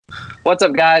What's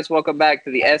up, guys? Welcome back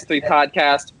to the S3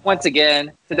 podcast. Once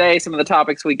again, today, some of the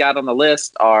topics we got on the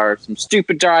list are some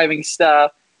stupid driving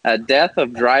stuff, death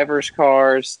of drivers'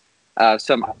 cars,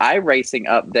 some iRacing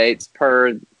updates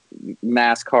per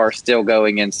NASCAR still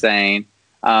going insane.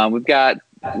 We're going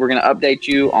to update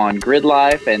you on Grid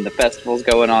Life and the festivals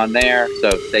going on there,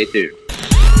 so stay tuned.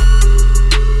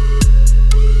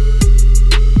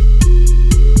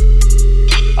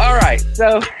 All right,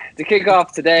 so to kick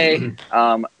off today,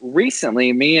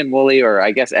 recently me and Wooly, or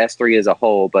I guess S3 as a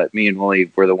whole, but me and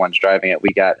Wooly were the ones driving it.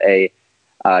 We got a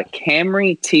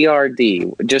Camry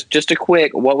TRD. Just a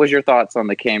quick, what was your thoughts on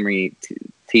the Camry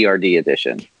TRD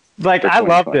edition? Like, I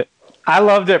loved it. I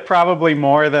loved it probably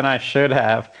more than I should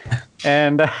have.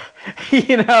 And,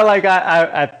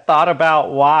 I thought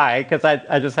about why, because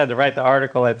I just had to write the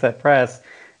article at Set Press.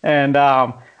 And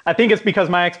I think it's because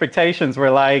my expectations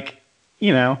were like,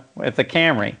 it's a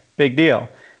Camry, big deal.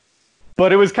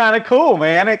 But it was kind of cool,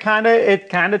 man. It kind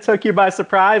of took you by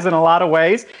surprise in a lot of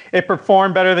ways. It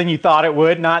performed better than you thought it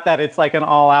would. Not that it's like an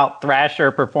all-out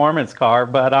Thrasher performance car,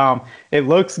 but it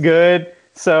looks good.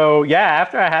 So yeah,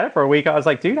 after I had it for a week, I was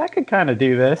like, dude, I could kind of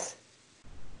do this.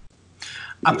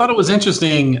 I thought it was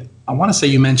interesting. I want to say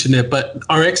you mentioned it, but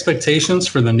our expectations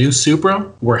for the new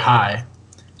Supra were high,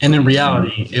 and in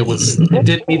reality, it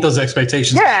didn't meet those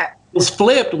expectations. Yeah. It was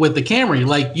flipped with the Camry.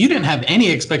 Like, you didn't have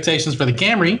any expectations for the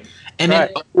Camry, and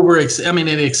right.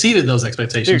 it exceeded those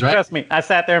expectations. Dude, right? Trust me, I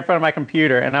sat there in front of my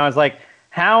computer and I was like,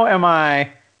 how am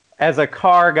I, as a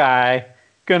car guy,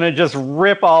 gonna just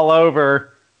rip all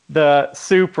over the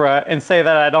Supra and say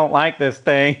that I don't like this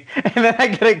thing? And then I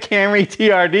get a Camry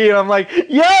TRD and I'm like,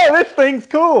 yeah, this thing's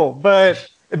cool. But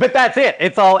that's it.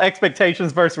 It's all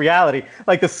expectations versus reality.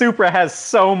 Like, the Supra has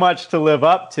so much to live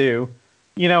up to.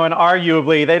 And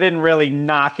arguably they didn't really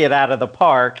knock it out of the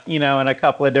park, in a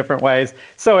couple of different ways.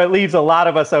 So it leaves a lot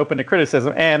of us open to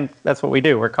criticism. And that's what we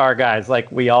do. We're car guys.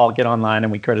 Like, we all get online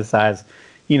and we criticize,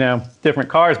 different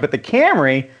cars. But the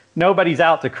Camry, nobody's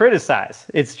out to criticize.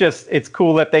 It's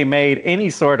cool that they made any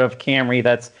sort of Camry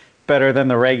that's better than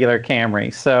the regular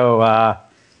Camry. So,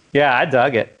 yeah, I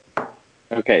dug it.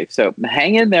 Okay, so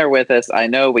hang in there with us. I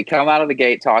know we come out of the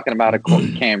gate talking about a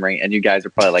Camry, and you guys are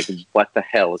probably like, what the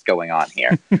hell is going on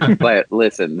here? But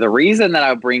listen, the reason that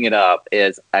I bring it up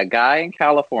is a guy in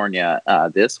California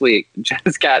this week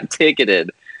just got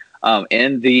ticketed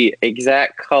in the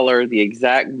exact color, the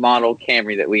exact model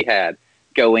Camry that we had,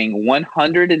 going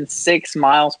 106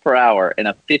 miles per hour in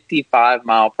a 55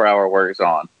 mile per hour work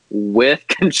zone with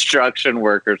construction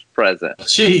workers present.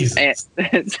 Jeez.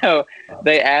 And so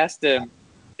they asked him,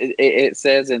 it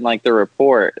says in like the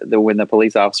report that when the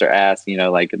police officer asked, do you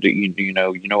know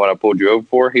what I pulled you over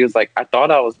for? He was like, I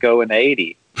thought I was going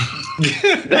 80.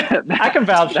 I can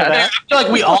vouch for that. I feel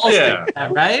like we all say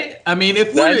that, right? I mean,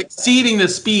 if we're exceeding the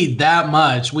speed that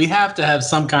much, we have to have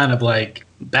some kind of like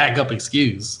backup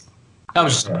excuse. That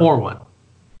was just a poor one.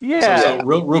 Yeah. So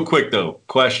real quick though,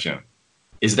 question.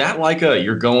 Is that like a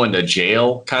you're going to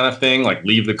jail kind of thing? Like,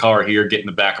 leave the car here, get in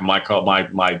the back of my car,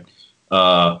 my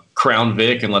Crown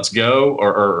Vic, and let's go?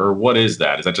 Or what is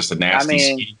that? Is that just a nasty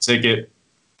speeding ticket?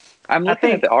 I'm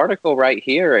looking at the article right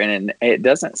here, and it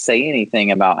doesn't say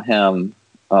anything about him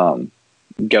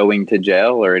going to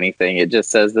jail or anything. It just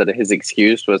says that his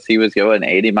excuse was he was going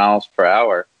 80 miles per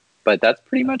hour. But that's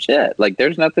pretty much it. Like,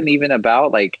 there's nothing even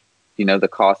about, like, the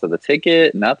cost of the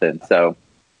ticket, nothing. So...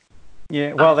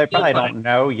 Yeah, well, they probably don't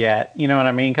know yet, you know what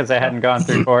I mean, because they hadn't gone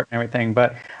through court and everything.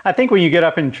 But I think when you get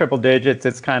up in triple digits,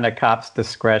 it's kind of cops'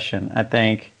 discretion. I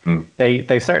think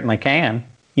they certainly can,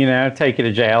 take you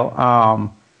to jail,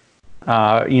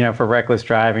 for reckless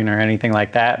driving or anything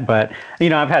like that. But,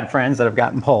 I've had friends that have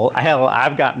gotten pulled. Hell,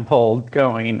 I've gotten pulled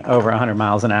going over 100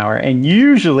 miles an hour. And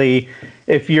usually,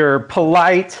 if you're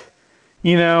polite,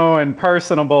 and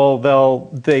personable, I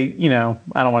don't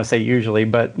want to say usually,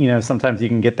 but, sometimes you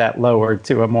can get that lowered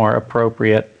to a more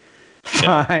appropriate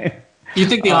fine. You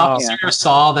think the officer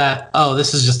saw that,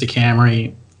 this is just a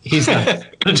Camry. He's got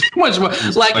too much more.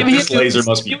 Like, if this laser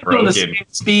must be broken. The same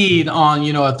speed on, a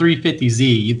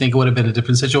 350Z, you think it would have been a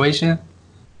different situation?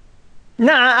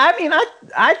 Nah, I mean,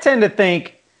 I tend to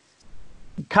think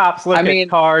cops look at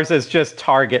cars as just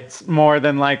targets more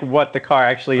than like what the car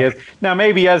actually is. Now,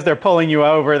 maybe as they're pulling you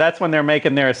over, that's when they're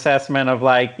making their assessment of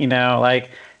like, like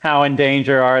how in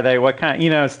danger are they, what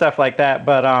kind, stuff like that.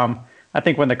 But I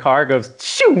think when the car goes,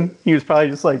 shoo, he was probably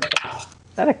just like, is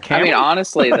that a Camry? I mean,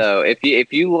 honestly though,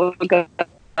 if you look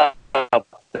up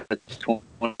the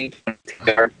 2020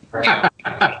 car, kind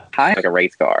of like a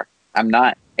race car. I'm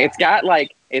not. It's got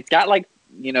like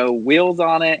wheels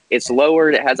on it. It's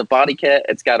lowered. It has a body kit.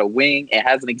 It's got a wing. It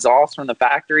has an exhaust from the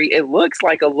factory. It looks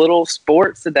like a little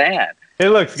sports sedan. It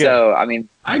looks good. So, I mean,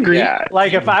 I agree. Yeah.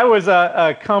 Like if I was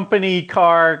a company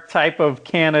car type of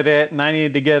candidate and I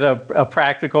needed to get a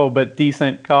practical but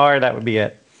decent car, that would be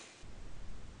it.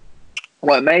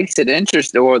 What makes it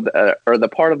interesting, or the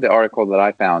part of the article that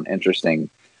I found interesting,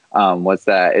 was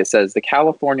that it says the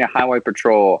California Highway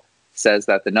Patrol says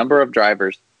that the number of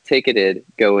drivers ticketed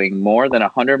going more than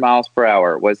 100 miles per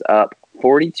hour was up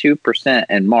 42%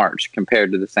 in March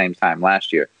compared to the same time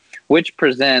last year, which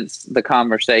presents the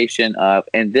conversation of,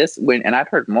 and I've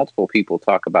heard multiple people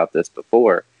talk about this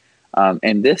before,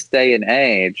 in this day and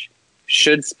age,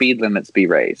 should speed limits be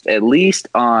raised, at least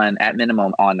at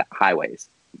minimum on highways?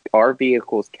 Are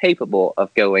vehicles capable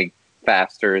of going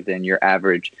faster than your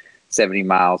average 70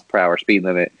 miles per hour speed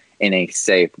limit in a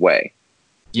safe way?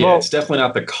 Yeah, it's definitely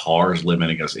not the cars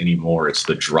limiting us anymore. It's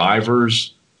the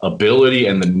driver's ability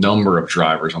and the number of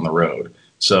drivers on the road.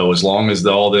 So as long as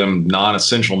all them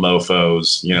non-essential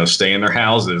mofos, stay in their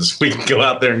houses, we can go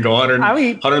out there and go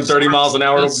 130 miles an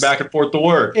hour back and forth to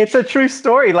work. It's a true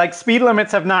story. Like speed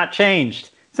limits have not changed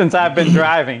since I've been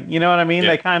driving. You know what I mean?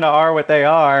 Yeah. They kind of are what they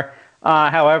are.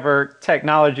 However,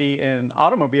 technology in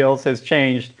automobiles has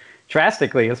changed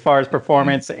drastically as far as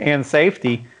performance and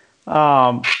safety.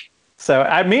 So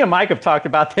me and Mike have talked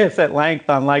about this at length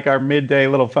on like our midday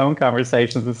little phone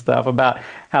conversations and stuff about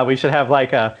how we should have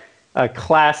like a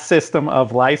class system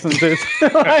of licenses.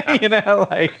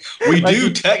 We do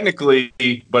technically,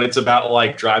 but it's about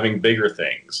like driving bigger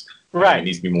things. Right. It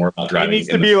needs to be more about driving needs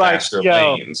to in be the like, faster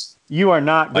yo, lanes. You are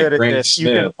not Like good at Granny this. You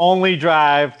Smith. can only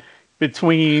drive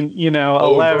between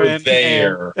 11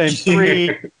 and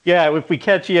 3. Yeah, if we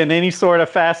catch you in any sort of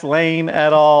fast lane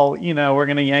at all, we're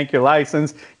going to yank your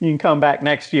license. You can come back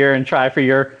next year and try for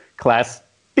your Class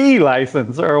B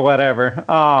license or whatever.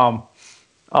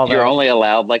 You're only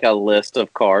allowed like a list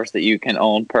of cars that you can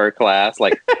own per class,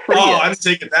 like Prius, I'm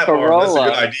taking that far. That's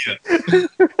a good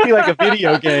idea. Be like a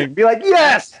video game. Be like,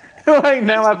 yes! Like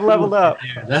now I've leveled up.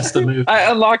 Yeah, that's the move. I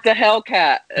unlocked a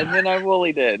Hellcat, and then I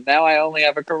woollied it. Now I only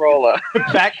have a Corolla.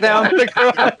 Back down to the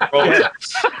Corolla.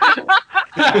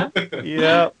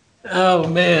 Yeah. Oh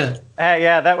man.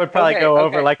 Yeah, that would probably go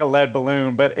over like a lead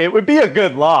balloon, but it would be a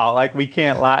good law. Like we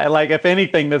can't lie. Like if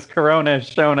anything, this Corona has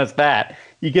shown us that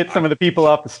you get some of the people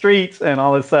off the streets, and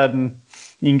all of a sudden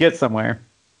you can get somewhere.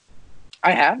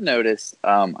 I have noticed,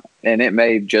 and it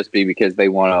may just be because they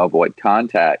want to avoid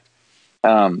contact.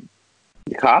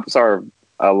 The cops are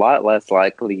a lot less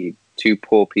likely to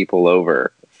pull people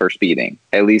over for speeding,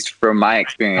 at least from my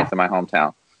experience in my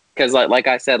hometown. Because like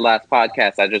I said last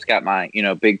podcast, I just got my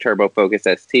big turbo Focus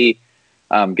ST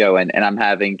going, and I'm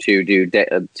having to do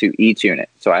to eTune it.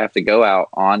 So I have to go out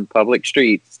on public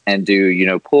streets and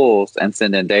do pulls and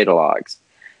send in data logs.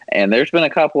 And there's been a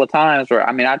couple of times where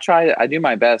I do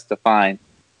my best to find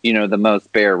the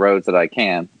most bare roads that I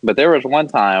can. But there was one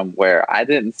time where I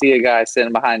didn't see a guy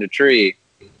sitting behind a tree,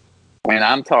 and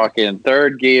I'm talking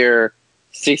third gear,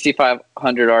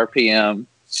 6,500 RPM,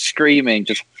 screaming,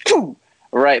 just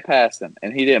right past him,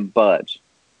 and he didn't budge.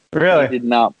 Really? He did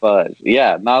not budge.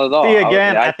 Yeah, not at all. See,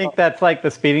 again, I think that's like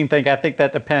the speeding thing. I think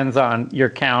that depends on your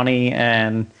county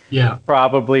and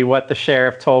probably what the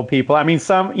sheriff told people. I mean,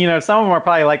 some of them are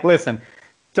probably like, listen,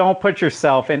 don't put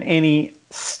yourself in any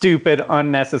stupid,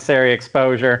 unnecessary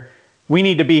exposure. We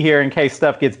need to be here in case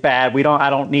stuff gets bad. I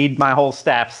don't need my whole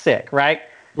staff sick, right?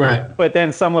 Right. But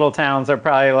then some little towns are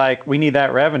probably like, we need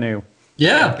that revenue.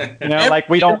 Yeah. Like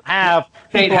we don't have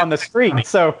people on the street.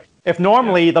 So if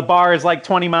normally the bar is like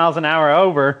 20 miles an hour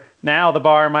over, now the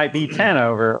bar might be 10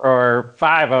 over or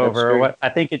 5 over or what. I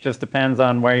think it just depends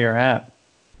on where you're at.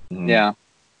 Yeah.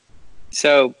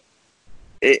 So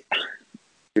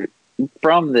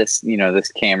from this,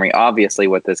 this Camry, obviously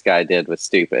what this guy did was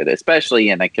stupid, especially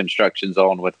in a construction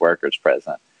zone with workers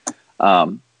present.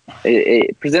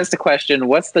 It presents the question,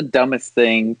 what's the dumbest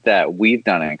thing that we've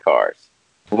done in cars?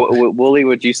 Wooly,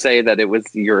 would you say that it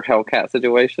was your Hellcat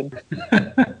situation?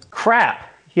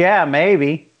 Crap. Yeah,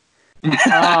 maybe.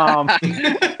 Kind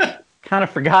of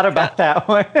forgot about that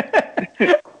one.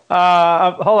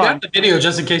 Hold on. The video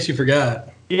just in case you forgot.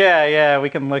 Yeah, we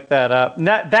can look that up.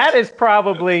 That is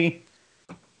probably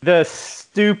the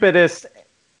stupidest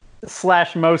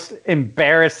 / most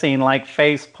embarrassing like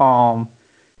facepalm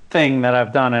thing that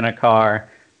I've done in a car.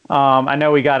 I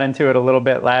know we got into it a little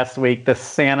bit last week. The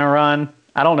Santa Run.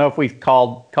 I don't know if we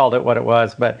called it what it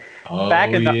was, but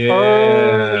back in the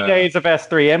early days of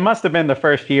S3, it must have been the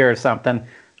first year or something.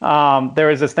 There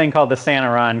was this thing called the Santa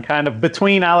Run, kind of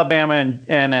between Alabama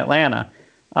and Atlanta.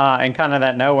 in kind of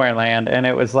that nowhere land. And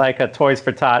it was like a Toys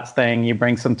for Tots thing. You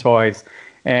bring some toys.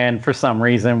 And for some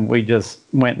reason, we just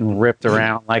went and ripped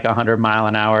around like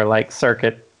 100-mile-an-hour like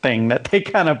circuit thing that they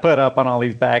kind of put up on all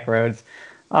these back roads.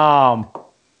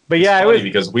 But yeah, it was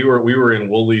because we were in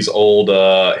Wooley's old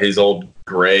his old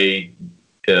gray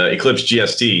Eclipse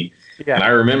GST, and I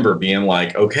remember being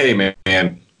like, "Okay,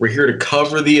 man, we're here to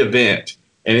cover the event,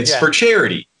 and it's for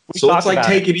charity, so let's like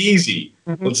take it easy.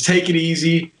 Mm-hmm. Let's take it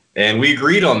easy." And we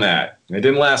agreed on that. It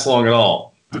didn't last long at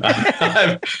all.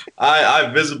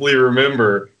 I visibly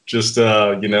remember just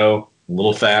a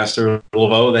little faster, a little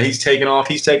low. That he's taking off.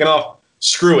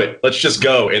 Screw it, let's just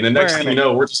go. And the next thing you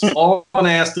know, we're just on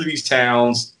ass through these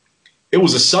towns. It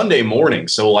was a Sunday morning,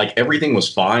 so like everything was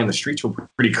fine. The streets were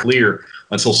pretty clear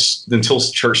until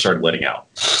church started letting out,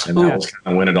 and that was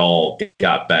kind of when it all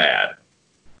got bad.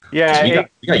 Yeah,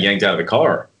 we got yanked out of the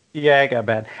car. Yeah, it got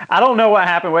bad. I don't know what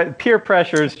happened. Peer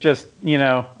pressure is just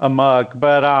a mug.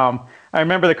 But I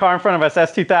remember the car in front of us,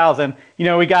 S2000.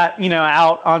 We got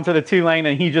out onto the 2-lane,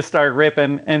 and he just started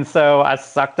ripping, and so I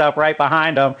sucked up right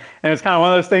behind him, and it was kind of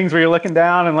one of those things where you're looking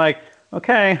down and like,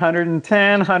 okay,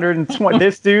 110, 120.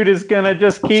 This dude is going to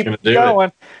just keep going.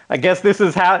 I guess this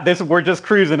is we're just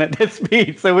cruising at this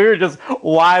speed. So we were just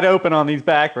wide open on these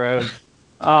back roads.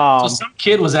 So some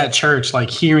kid was at church, like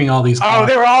hearing all these cars. Oh,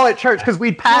 they were all at church because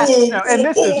we'd passed. And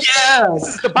this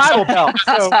is the Bible Belt.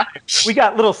 So we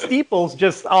got little steeples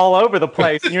just all over the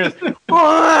place. And you're just,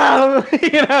 whoa!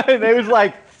 And it was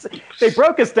like, they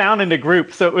broke us down into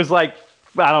groups. So it was like,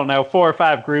 I don't know, 4 or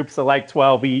 5 groups of like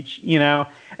 12 each,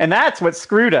 And that's what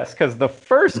screwed us, because the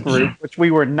first group, which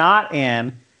we were not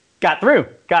in, got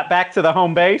back to the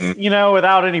home base,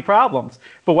 without any problems.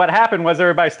 But what happened was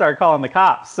everybody started calling the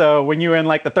cops. So when you were in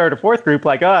like the 3rd or 4th group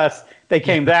like us, they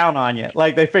came down on you.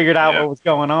 Like they figured out what was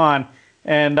going on.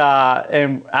 And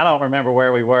I don't remember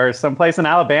where we were, someplace in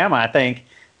Alabama, I think.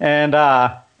 And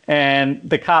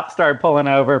the cops started pulling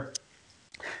over.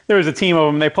 There was a team of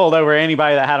them. They pulled over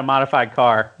anybody that had a modified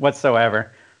car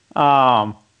whatsoever.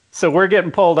 So we're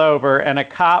getting pulled over, and a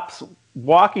cop's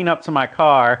walking up to my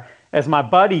car as my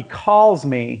buddy calls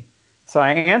me. So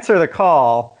I answer the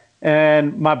call,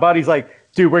 and my buddy's like,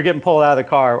 dude, we're getting pulled out of the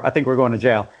car. I think we're going to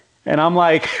jail. And I'm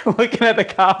like looking at the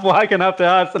cop walking up to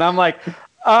us, and I'm like,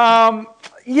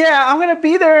 yeah, I'm going to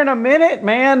be there in a minute,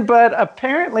 man. But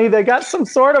apparently they got some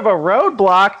sort of a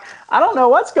roadblock. I don't know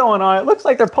what's going on. It looks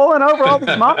like they're pulling over all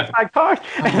these modified cars.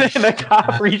 And then the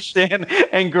cop reached in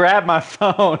and grabbed my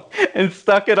phone and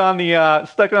stuck it on the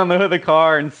hood of the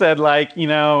car and said, like,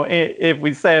 if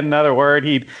we said another word,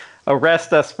 he'd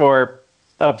arrest us for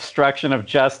obstruction of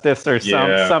justice or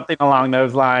something along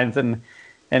those lines. And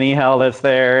he held us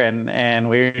there, and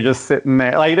we were just sitting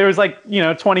there. Like there was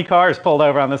 20 cars pulled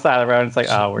over on the side of the road. And it's like,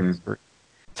 oh, we're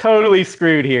totally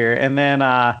screwed here. And then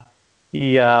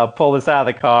he pulled us out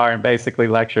of the car and basically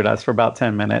lectured us for about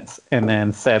 10 minutes, and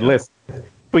then said, listen, if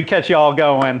we catch you all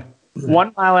going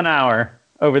 1 mile an hour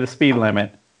over the speed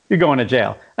limit, you're going to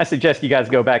jail. I suggest you guys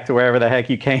go back to wherever the heck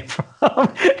you came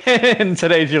from, and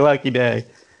today's your lucky day.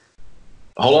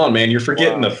 Hold on, man. You're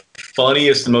forgetting the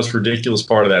funniest and most ridiculous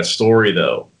part of that story,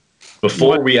 though.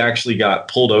 Before we actually got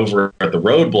pulled over at the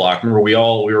roadblock, remember we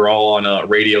were all on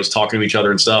radios talking to each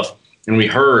other and stuff, and we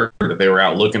heard that they were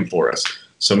out looking for us.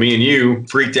 So me and you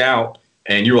freaked out,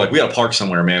 and you were like, we got to park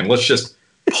somewhere, man. Let's just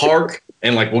park,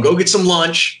 and we'll go get some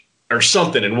lunch or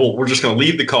something, and we're just going to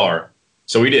leave the car.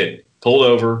 So we did. Pulled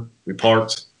over, we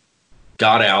parked,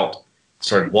 got out,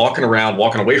 started walking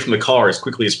away from the car as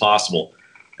quickly as possible.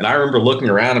 And I remember looking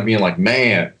around and being like,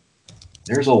 man,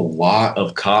 there's a lot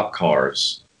of cop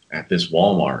cars at this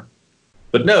Walmart.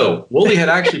 But no, Wooly had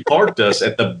actually parked us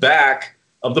at the back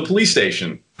of the police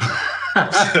station.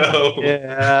 So,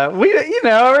 yeah,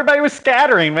 everybody was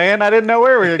scattering, man. I didn't know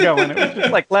where we were going. It was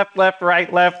just like left, right.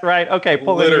 Okay,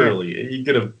 pull it in. Literally, you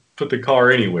could have put the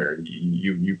car anywhere.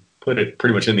 You put it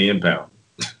pretty much in the impound.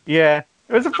 Yeah.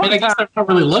 It was a fun I guess they're not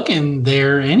really looking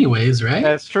there anyways, right?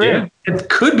 That's true. Yeah. It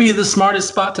could be the smartest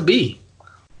spot to be.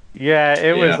 Yeah,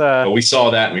 it was. But we saw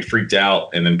that and we freaked out,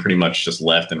 and then pretty much just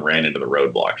left and ran into the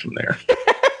roadblock from there.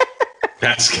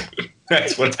 That's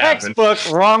what happened. Textbook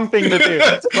wrong thing to do.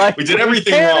 We did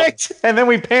everything wrong, and then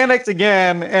we panicked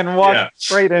again and walked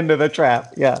straight into the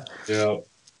trap. Yeah.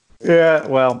 Yeah.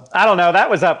 Well, I don't know. That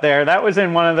was up there. That was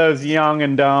in one of those young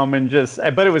and dumb and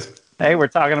but it was. Hey, we're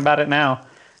talking about it now.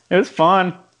 It was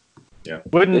fun. Yeah.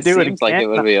 Wouldn't do it again. Seems like it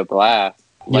would be a blast.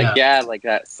 Like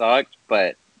that sucked,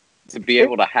 but to be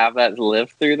able to have that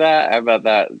live through that, I bet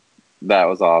that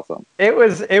was awesome. It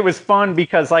was fun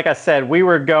because, like I said, we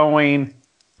were going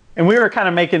And we were kind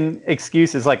of making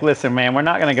excuses like, listen, man, we're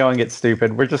not going to go and get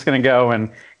stupid. We're just going to go and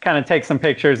kind of take some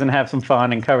pictures and have some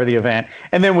fun and cover the event.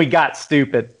 And then we got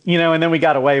stupid, and then we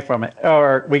got away from it,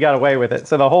 or we got away with it.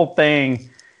 So the whole thing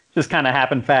just kind of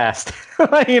happened fast.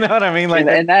 You know what I mean? Like,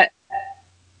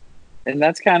 and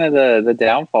that's kind of the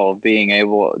downfall of being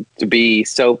able to be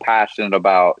so passionate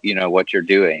about, what you're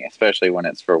doing, especially when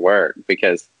it's for work,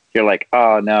 because you're like,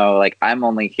 oh no, like I'm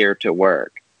only here to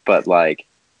work. But like,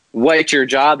 what your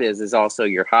job is also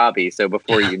your hobby. So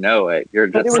before you know it, you're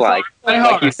just like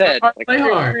you said,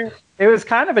 it was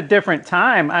kind of a different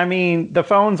time. I mean, the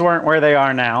phones weren't where they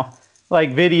are now.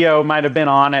 Like video might have been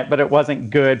on it, but it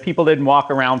wasn't good. People didn't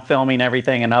walk around filming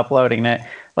everything and uploading it.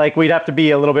 Like we'd have to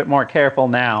be a little bit more careful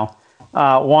now.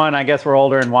 One, I guess we're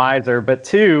older and wiser, but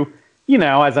two,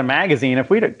 as a magazine,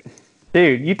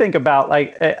 dude, you think about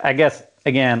like, I guess,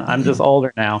 again, I'm just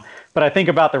older now, but I think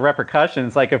about the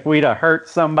repercussions. Like if we'd have hurt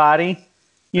somebody,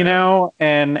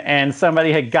 and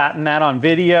somebody had gotten that on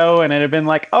video and it had been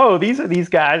like, oh, these are these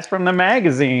guys from the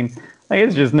magazine. Like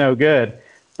it's just no good.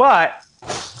 But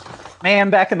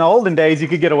man, back in the olden days, you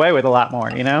could get away with a lot more,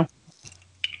 Yeah.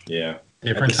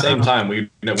 Different At the same time, we've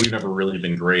never really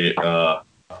been great at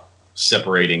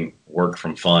separating work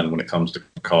from fun when it comes to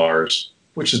cars,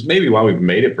 which is maybe why we've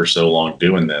made it for so long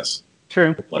doing this.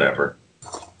 True. Whatever.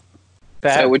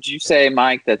 So would you say,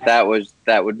 Mike, that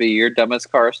would be your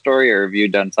dumbest car story, or have you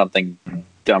done something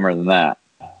dumber than that?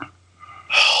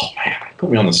 Oh man, put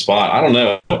me on the spot. I don't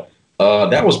know.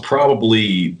 That was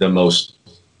probably the most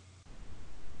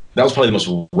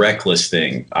reckless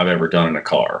thing I've ever done in a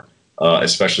car,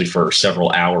 especially for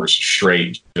several hours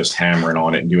straight, just hammering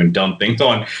on it and doing dumb things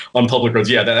on public roads.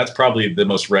 Yeah, that's probably the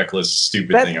most reckless,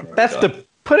 stupid thing I've ever done.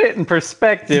 Put it in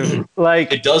perspective,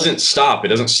 like it doesn't stop. It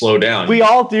doesn't slow down. We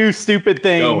all do stupid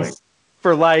things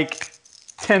for like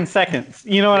 10 seconds.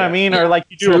 You know what I mean? Or like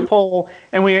you do a poll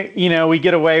and we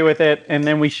get away with it and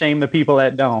then we shame the people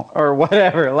that don't or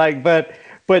whatever. Like, but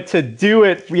to do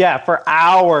it, for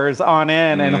hours on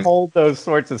end and hold those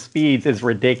sorts of speeds is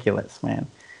ridiculous, man.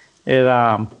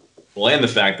 Well, and the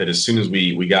fact that as soon as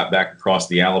we got back across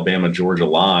the Alabama-Georgia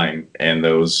line and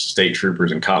those state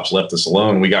troopers and cops left us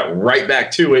alone, we got right back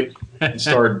to it and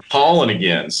started hauling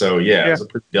again. So, it was a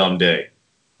pretty dumb day.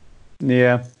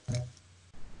 Yeah.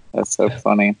 That's so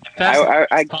funny. As far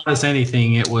as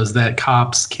anything, it was that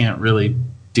cops can't really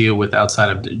deal with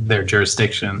outside of their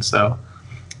jurisdiction. So,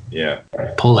 I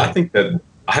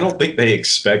don't think they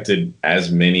expected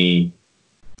as many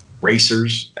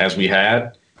racers as we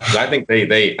had. I think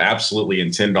they absolutely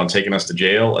intended on taking us to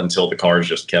jail until the cars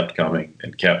just kept coming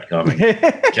and kept coming,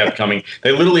 kept coming.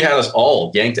 They literally had us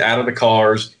all yanked out of the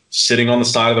cars, sitting on the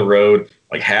side of the road.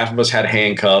 Like half of us had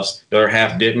handcuffs, the other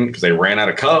half didn't because they ran out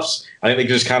of cuffs. I think they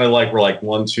just kind of like were like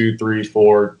 1, 2, 3,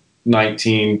 4,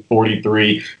 19,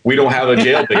 43. We don't have a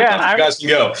jail big enough. You guys can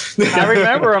go. I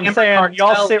remember them saying,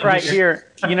 y'all sit right here.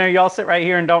 Y'all sit right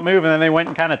here and don't move. And then they went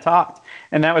and kind of talked.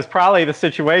 And that was probably the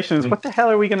situation is what the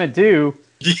hell are we going to do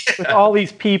with all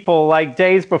these people like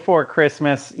days before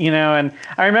Christmas, and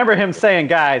I remember him saying,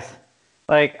 guys,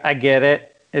 like, I get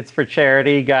it. It's for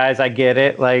charity, guys. I get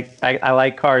it. Like, I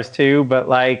like cars too, but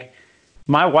like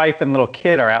my wife and little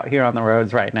kid are out here on the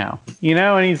roads right now,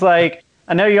 and he's like,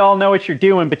 I know you all know what you're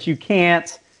doing, but you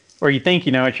can't, or you think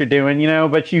you know what you're doing,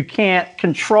 but you can't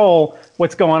control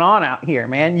what's going on out here,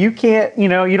 man. You can't, you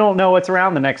don't know what's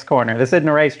around the next corner. This isn't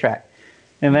a racetrack.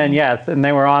 And then, and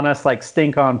they were on us like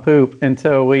stink on poop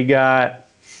until we got,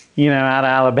 out of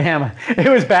Alabama. It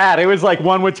was bad. It was like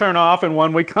one would turn off and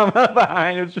one would come up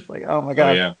behind. It was just like, oh my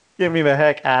God, Get me the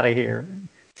heck out of here.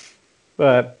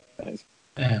 But I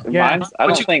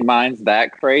don't think mine's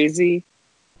that crazy.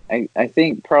 I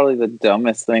think probably the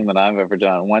dumbest thing that I've ever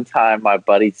done. One time, my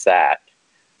buddy Zach,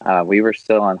 we were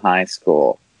still in high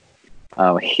school.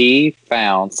 He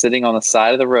found sitting on the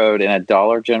side of the road in a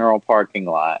Dollar General parking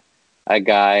lot, a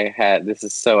guy had, this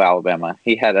is so Alabama,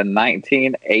 he had a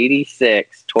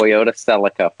 1986 Toyota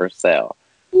Celica for sale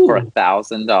for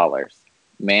 $1,000.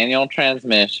 Manual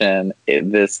transmission.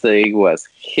 This thing was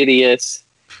hideous.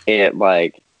 It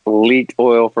like leaked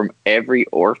oil from every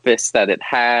orifice that it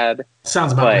had.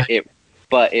 Sounds about right.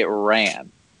 But it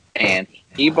ran. And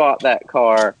he bought that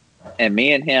car, and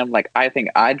me and him, like, I think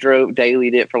I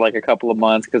dailied it for like a couple of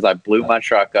months because I blew my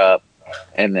truck up.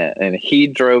 And he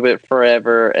drove it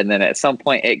forever, and then at some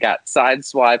point it got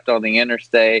sideswiped on the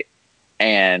interstate,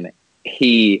 and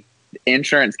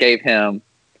insurance gave him,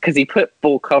 because he put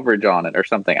full coverage on it or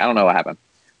something. I don't know what happened,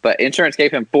 but insurance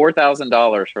gave him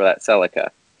 $4,000 for that Celica.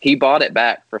 He bought it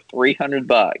back for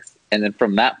 $300, and then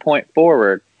from that point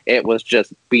forward, it was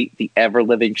just beat the ever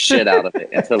living shit out of it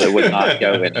until it would not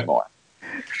go anymore.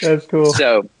 That's cool.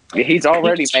 So he's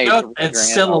already made $3 grand. It's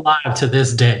still alive to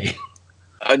this day.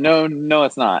 No,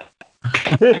 it's not.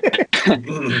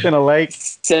 It's in a lake.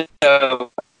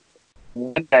 So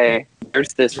one day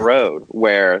there's this road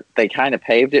where they kind of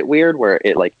paved it weird, where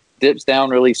it like dips down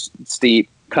really steep,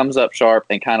 comes up sharp,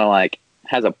 and kind of like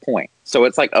has a point. So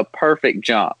it's like a perfect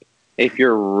jump if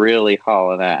you're really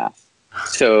hauling ass.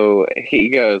 So he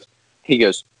goes,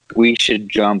 we should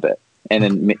jump it. And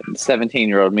then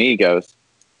 17-year-old me goes,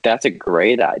 that's a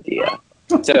great idea.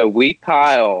 So we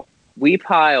pile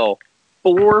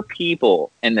 4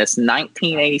 people in this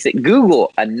 1986.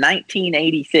 Google a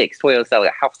 1986 Toyota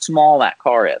Celica, how small that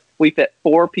car is. We fit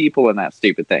 4 people in that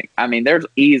stupid thing. I mean, there's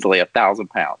easily 1,000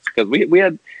 pounds because we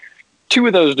had 2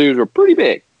 of those dudes were pretty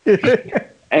big.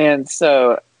 And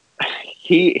so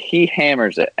he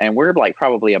hammers it, and we're like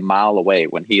probably a mile away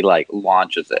when he like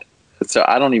launches it. So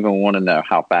I don't even want to know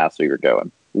how fast we were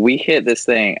going. We hit this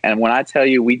thing, and when I tell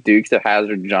you we Dukes of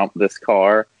Hazzard jumped this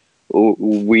car,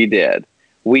 we did.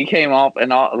 We came off,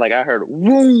 and all like I heard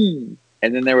 "woom,"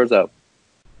 and then there was a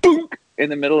boonk in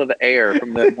the middle of the air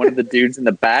from one of the dudes in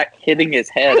the back hitting his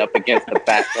head up against the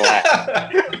back glass.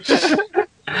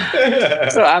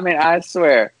 So I mean, I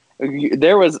swear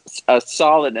there was a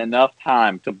solid enough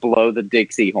time to blow the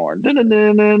Dixie horn. That's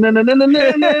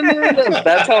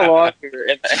how long we were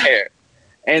in the air,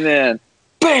 and then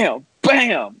bam,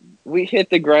 bam, we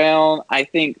hit the ground. I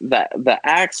think that the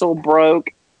axle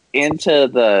broke into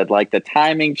the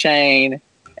timing chain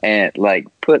and like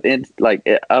put in like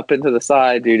it up into the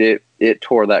side, dude. It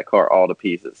tore that car all to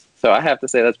pieces. So I have to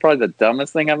say that's probably the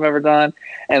dumbest thing I've ever done.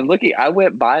 And looky, I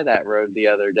went by that road the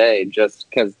other day just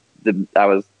because I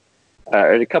was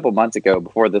a couple months ago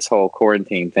before this whole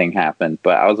quarantine thing happened.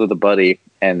 But I was with a buddy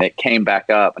and it came back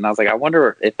up, and I was like, I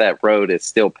wonder if that road is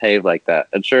still paved like that.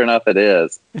 And sure enough, it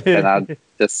is. And I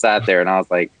just sat there and I was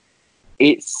like,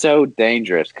 it's so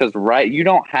dangerous because you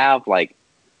don't have like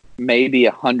maybe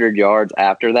 100 yards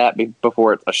after that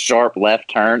before it's a sharp left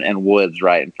turn and woods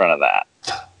right in front of that.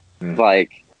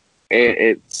 Like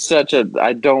it's such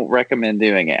I don't recommend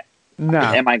doing it. No.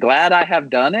 Am I glad I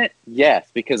have done it? Yes,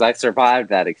 because I survived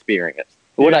that experience.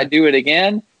 Would I do it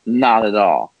again? Not at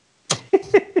all.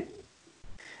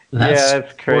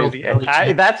 That's crazy.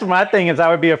 That's my thing is I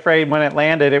would be afraid when it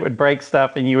landed, it would break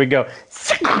stuff and you would go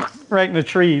right in the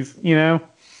trees, you know?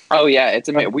 Oh, yeah. It's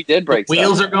amazing. We did break stuff.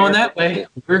 Wheels are going that way.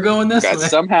 We're going this way.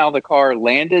 Somehow the car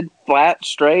landed flat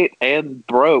straight and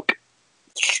broke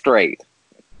straight.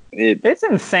 It's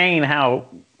insane how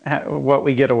what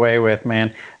we get away with,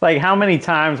 man. Like how many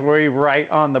times were we right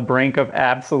on the brink of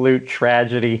absolute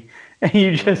tragedy and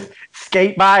you just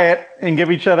skate by it and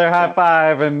give each other a high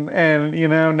five and you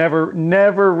know,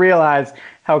 never realize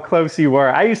how close you were.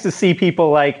 I used to see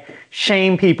people like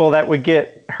shame people that would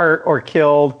get hurt or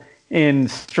killed in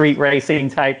street racing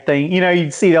type thing. You know,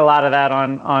 you'd see a lot of that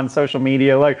on social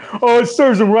media, like, oh, it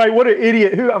serves him right. What an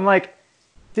idiot. I'm like,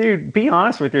 dude, be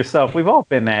honest with yourself. We've all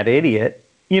been that idiot.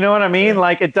 You know what I mean?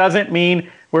 Like, it doesn't mean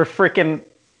we're freaking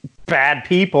bad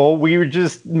people. We were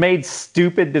just made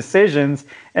stupid decisions,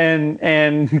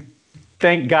 and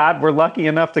thank God we're lucky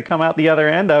enough to come out the other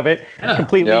end of it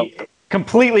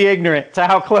completely ignorant to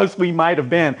how close we might have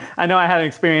been. I know I had an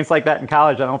experience like that in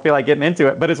college. I don't feel like getting into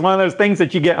it, but it's one of those things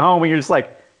that you get home and you're just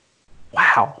like,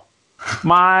 wow,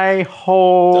 my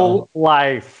whole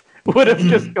life would have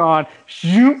just gone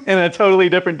shoot in a totally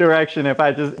different direction if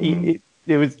I just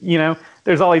it was, you know,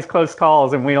 there's all these close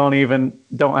calls and we don't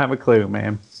have a clue,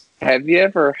 man. Have you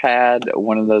ever had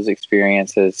one of those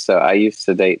experiences? So I used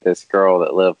to date this girl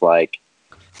that lived like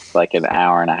an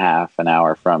hour and a half, an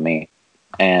hour from me.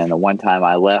 And one time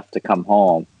I left to come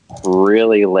home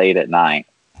really late at night.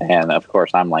 And of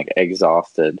course I'm like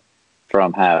exhausted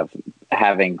from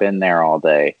having been there all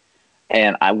day.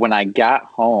 And when I got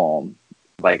home,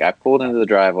 like I pulled into the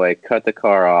driveway, cut the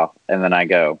car off, and then I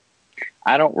go,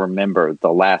 I don't remember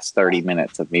the last 30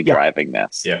 minutes of me driving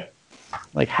this. Yeah.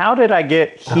 Like, how did I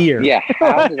get here? Yeah,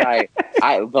 how did I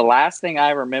the last thing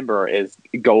I remember is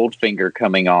Goldfinger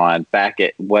coming on back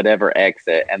at whatever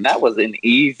exit, and that was an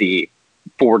easy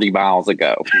 40 miles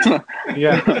ago.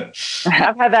 Yeah.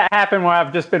 I've had that happen where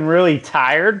I've just been really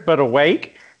tired but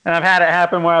awake, and I've had it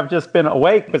happen where I've just been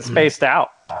awake but spaced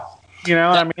out. You know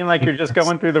what I mean? Like, you're just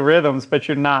going through the rhythms, but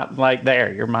you're not, like,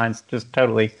 there. Your mind's just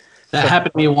totally... That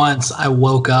happened to me once. I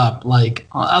woke up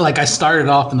I started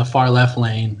off in the far left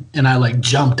lane and I like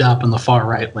jumped up in the far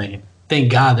right lane. Thank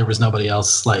God there was nobody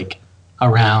else like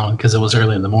around because it was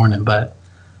early in the morning. But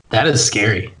that is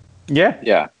scary. Yeah.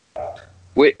 Yeah.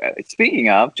 Wait. Speaking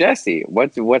of Jesse,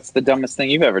 what's the dumbest thing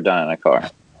you've ever done in a car?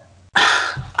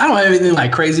 I don't have anything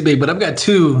like crazy big, but I've got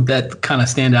 2 that kind of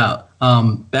stand out.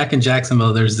 Back in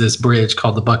Jacksonville, there's this bridge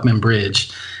called the Buckman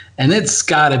Bridge, and it's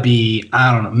got to be,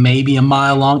 I don't know, maybe a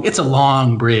mile long. It's a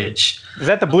long bridge. Is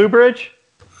that the Blue Bridge?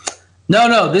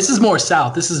 No, this is more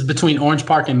south. This is between Orange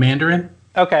Park and Mandarin.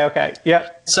 Okay,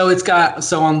 yep. So it's got,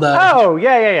 so on the... Oh,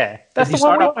 yeah. That's the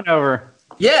one we went over.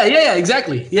 Yeah,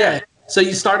 exactly. Yeah. So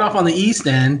you start off on the east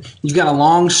end, you've got a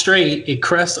long straight, it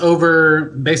crests over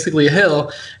basically a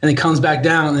hill, and then comes back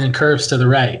down and then curves to the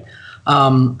right.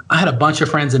 I had a bunch of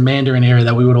friends in Mandarin area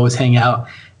that we would always hang out,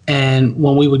 and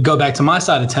when we would go back to my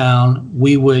side of town,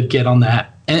 we would get on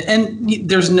that. And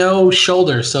there's no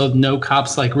shoulder, so no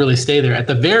cops like really stay there. At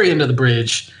the very end of the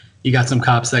bridge, you got some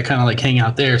cops that kind of like hang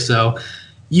out there. So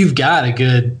you've got a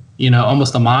good,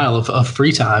 almost a mile of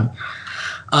free time.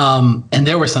 And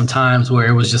there were some times where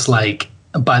it was just like,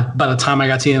 by the time I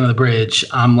got to the end of the bridge,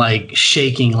 I'm like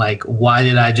shaking, like, why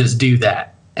did I just do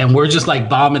that? And we're just like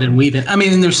bobbing and weaving. I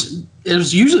mean, there's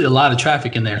usually a lot of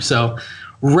traffic in there. So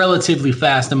relatively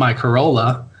fast in my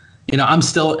Corolla, I'm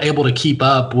still able to keep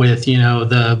up with,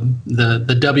 the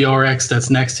WRX that's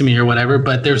next to me or whatever,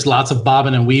 but there's lots of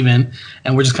bobbing and weaving,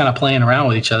 and we're just kind of playing around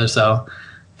with each other. So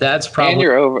that's probably... And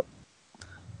you're over...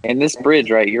 And this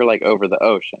bridge, right, you're like over the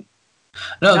ocean.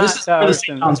 No, this is the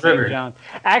St. Johns River. John.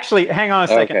 Actually, hang on a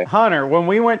second. Okay. Hunter, when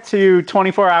we went to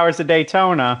 24 Hours of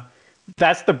Daytona,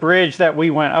 that's the bridge that we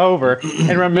went over.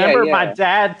 And remember, Yeah. my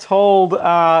dad told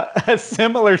a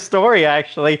similar story,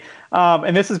 actually.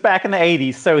 And this is back in the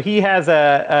 80s. So he has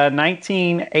a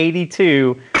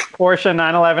 1982 Porsche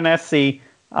 911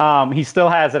 SC. He still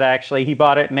has it, actually. He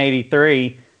bought it in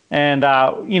 83. And,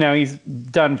 he's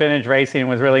done vintage racing and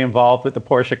was really involved with the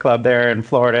Porsche Club there in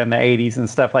Florida in the 80s and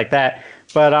stuff like that.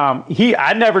 But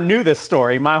I never knew this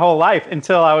story my whole life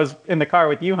until I was in the car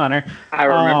with you, Hunter. I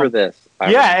remember this.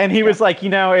 And he was like,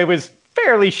 it was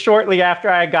fairly shortly after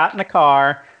I got in the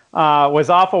car, was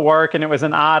off of work, and it was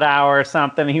an odd hour or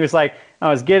something. And he was like, I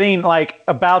was getting like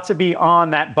about to be on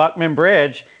that Buckman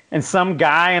Bridge, and some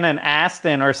guy in an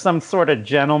Aston or some sort of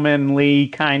gentlemanly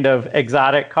kind of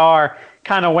exotic car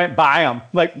kind of went by him,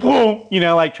 like, boom,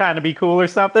 like trying to be cool or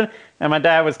something. And my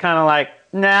dad was kind of like,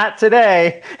 not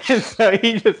today. And so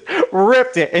he just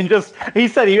ripped it and he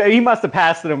said he must have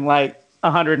passed him like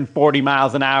 140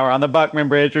 miles an hour on the Buckman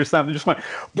Bridge or something. Just went,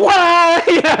 wah!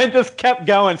 And just kept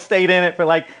going, stayed in it for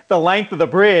like the length of the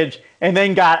bridge, and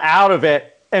then got out of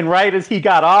it. And right as he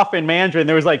got off in Mandarin,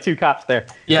 there was like 2 cops there.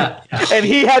 Yeah. And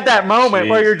he had that moment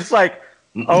where you're just like,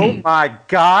 oh my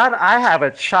God, I have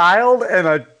a child and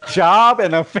a job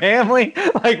and a family.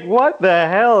 Like, what the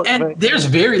hell? And there's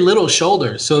very little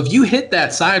shoulder. So if you hit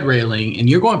that side railing and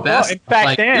you're going fast,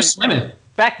 you're swimming.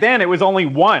 Back then, it was only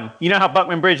one. You know how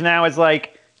Buckman Bridge now is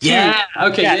like two? Yeah,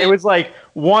 okay. Yeah, it was like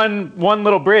one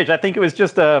little bridge. I think it was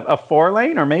just a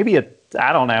 4-lane or maybe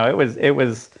I don't know. It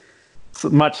was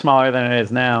much smaller than it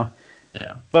is now.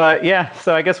 Yeah. But yeah,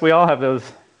 so I guess we all have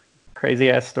those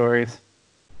crazy ass stories.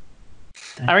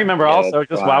 I remember also,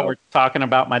 just while we're talking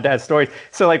about my dad's stories,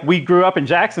 so like we grew up in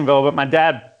Jacksonville, but my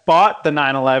dad bought the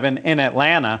 911 in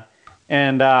Atlanta,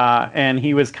 and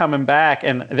he was coming back,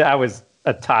 and I was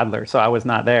a toddler, so I was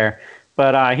not there,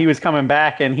 but he was coming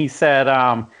back, and he said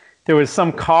there was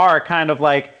some car kind of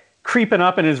like creeping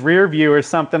up in his rear view or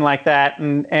something like that,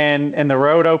 and the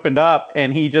road opened up,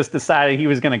 and he just decided he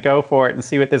was going to go for it and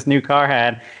see what this new car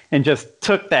had, and just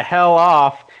took the hell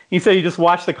off. He said he just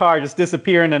watched the car just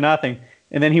disappear into nothing.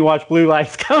 And then he watched blue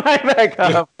lights come right back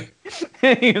up.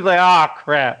 And he was like, oh,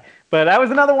 crap. But that was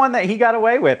another one that he got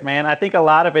away with, man. I think a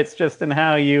lot of it's just in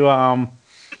how you,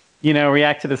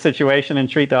 react to the situation and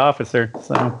treat the officer.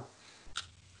 So,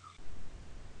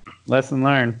 lesson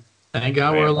learned. Thank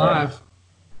God we're alive.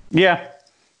 Yeah.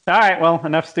 All right. Well,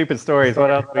 enough stupid stories.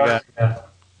 What else we got?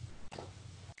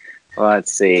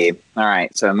 Let's see. All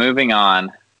right. So moving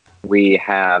on. We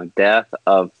have death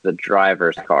of the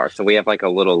driver's car. So we have like a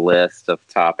little list of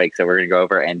topics that we're going to go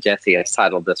over. And Jesse has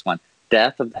titled this one,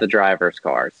 Death of the Driver's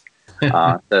Cars.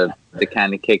 So to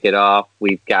kind of kick it off,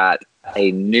 we've got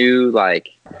a new, the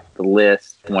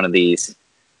list one of these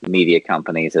media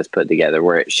companies has put together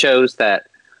where it shows that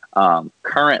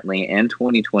currently in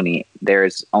 2020,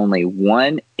 there's only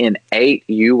 1 in 8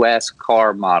 U.S.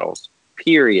 car models,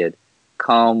 period,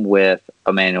 come with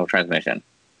a manual transmission.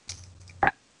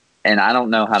 And I don't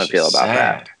know how to feel about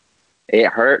that. It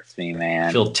hurts me, man.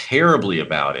 I feel terribly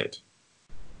about it.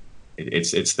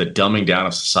 It's the dumbing down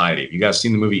of society. Have you guys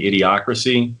seen the movie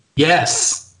Idiocracy?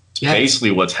 Yes. It's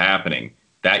basically what's happening.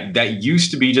 That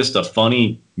used to be just a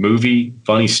funny movie,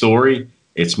 funny story.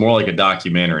 It's more like a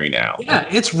documentary now. Yeah,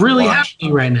 it's really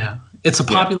happening right now. It's a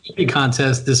popularity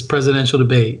contest, this presidential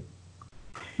debate.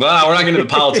 Well, we're not getting to the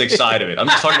politics side of it. I'm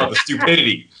just talking about the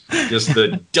stupidity, just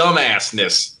the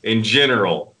dumbassness in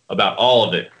general about all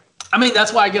of it. I mean,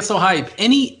 that's why I get so hyped.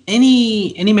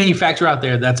 Any manufacturer out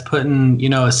there that's putting, a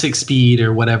 6-speed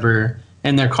or whatever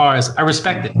in their cars, I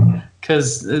respect it,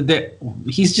 because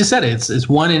he's just said it. It's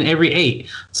 1 in every 8.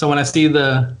 So when I see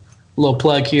the little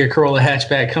plug here, Corolla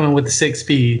hatchback coming with the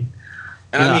 6-speed,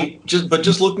 and I mean,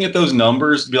 just looking at those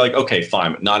numbers, be like, okay,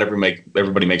 fine. Not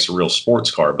everybody makes a real sports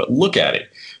car, but look at it.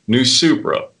 New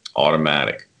Supra,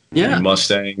 automatic. Yeah. New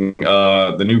Mustang,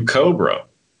 the new Cobra,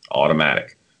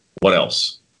 automatic. What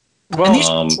else?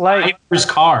 Well, like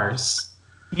cars.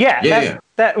 Yeah.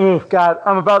 Oh God,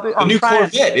 I'm about to. The new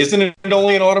Corvette, isn't it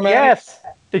only an automatic? Yes,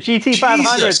 the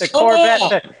GT500, the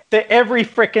Corvette, the every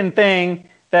freaking thing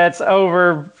that's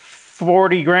over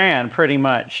 40 grand, pretty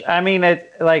much. I mean,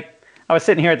 I was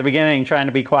sitting here at the beginning trying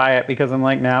to be quiet because I'm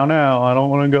like, no, I don't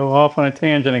want to go off on a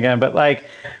tangent again. But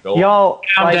y'all,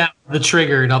 down the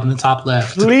trigger up in the top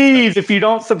left. Please, if you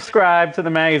don't subscribe to the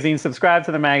magazine, subscribe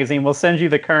to the magazine. We'll send you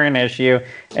the current issue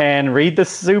and read the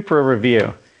Supra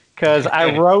review, because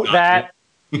I wrote that.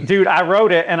 Dude, I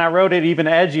wrote it, and I wrote it even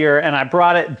edgier, and I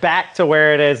brought it back to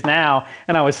where it is now,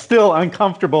 and I was still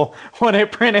uncomfortable when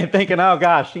it printed, thinking, oh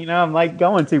gosh, I'm like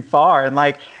going too far, and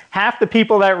like half the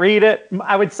people that read it,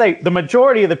 I would say the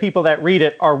majority of the people that read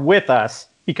it are with us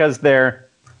because they're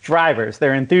drivers,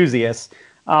 they're enthusiasts,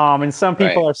 and some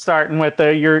people are starting with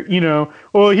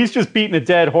he's just beating a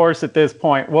dead horse at this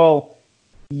point. Well,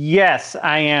 yes,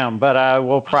 I am, but I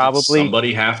will probably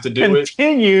somebody have to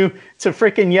continue to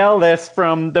freaking yell this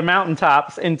from the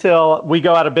mountaintops until we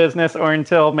go out of business, or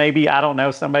until maybe, I don't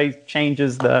know, somebody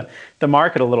changes the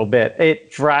market a little bit.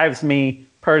 It drives me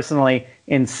personally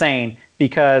insane,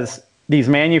 because these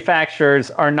manufacturers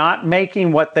are not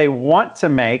making what they want to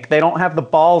make. They don't have the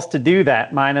balls to do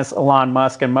that, minus Elon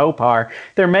Musk and Mopar.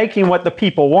 They're making what the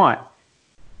people want.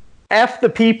 F the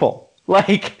people.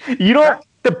 Like,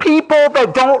 the people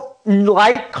that don't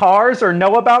like cars or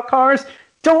know about cars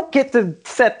don't get to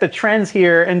set the trends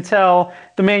here and tell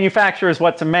the manufacturers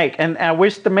what to make. And I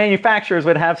wish the manufacturers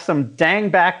would have some dang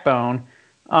backbone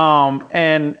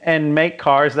and make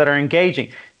cars that are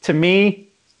engaging. To me,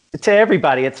 to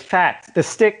everybody, it's fact. A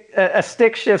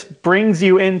stick shift brings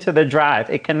you into the drive.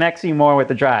 It connects you more with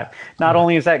the drive. Not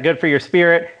only is that good for your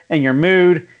spirit and your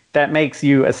mood, that makes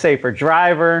you a safer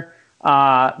driver.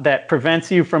 That prevents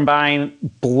you from buying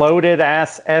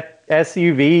bloated-ass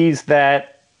SUVs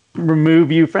that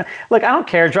remove you from... Look, I don't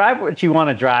care. Drive what you want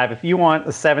to drive. If you want a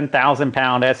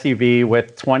 7,000-pound SUV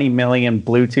with 20 million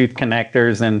Bluetooth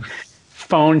connectors and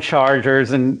phone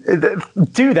chargers, and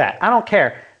do that. I don't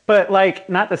care. But,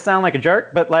 not to sound like a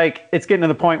jerk, but, it's getting to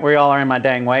the point where y'all are in my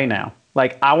dang way now.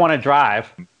 I want to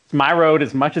drive. It's my road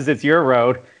as much as it's your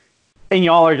road. And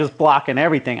y'all are just blocking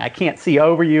everything. I can't see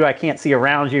over you. I can't see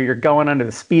around you. You're going under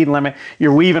the speed limit.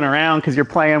 You're weaving around because you're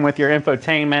playing with your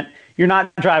infotainment. You're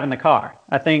not driving the car.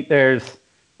 I think there's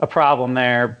a problem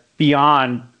there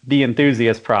beyond the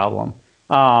enthusiast problem.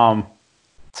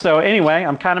 So anyway,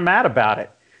 I'm kind of mad about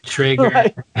it.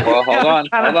 Trigger. Well,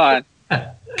 hold on.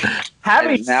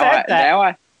 Having said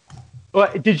that, well,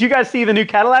 did you guys see the new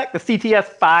Cadillac, the CTS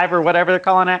 5 or whatever they're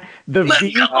calling it? The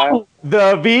V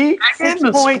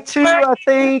 6.2, I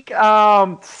think,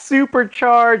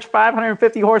 supercharged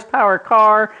 550 horsepower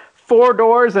car, 4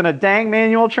 doors, and a dang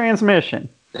manual transmission.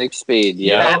 6-speed,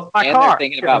 yeah. That's my and car. They're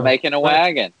thinking about making a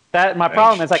wagon. My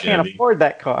problem is I can't afford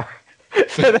that car.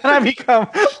 So then I become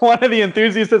one of the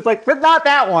enthusiasts that's like, but not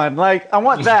that one. I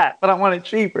want that, but I want it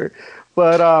cheaper.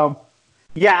 But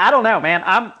yeah, I don't know, man.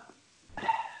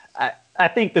 I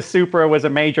think the Supra was a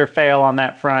major fail on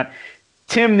that front.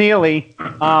 Tim Neely,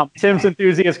 Tim's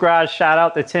Enthusiast Garage, shout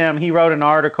out to Tim. He wrote an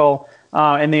article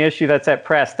in the issue that's at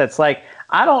Press that's like,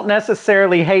 I don't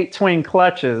necessarily hate twin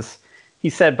clutches,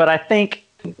 he said, but I think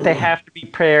they have to be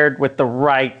paired with the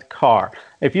right car.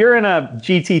 If you're in a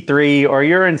GT3 or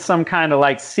you're in some kind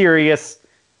of serious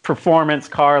performance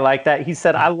car like that, he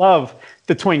said, I love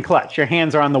the twin clutch. Your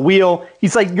hands are on the wheel.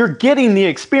 He's like, you're getting the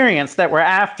experience that we're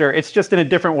after. It's just in a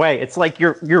different way. It's like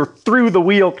you're through the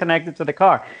wheel connected to the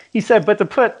car. He said, but to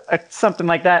put something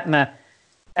like that in a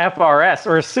FRS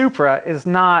or a Supra is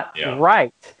not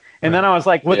right. And then I was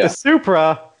like, the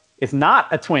Supra is not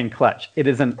a twin clutch. It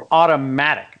is an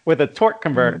automatic with a torque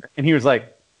converter. And he was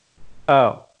like,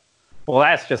 oh, well,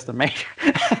 that's just a major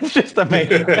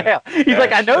fail. He's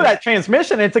like, I know that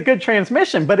transmission. It's a good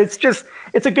transmission, but it's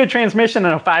a good transmission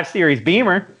in a 5 Series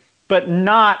Beamer, but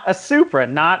not a Supra,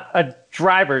 not a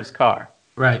driver's car.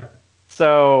 Right.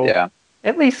 So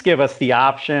at least give us the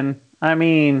option. I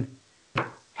mean,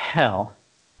 hell,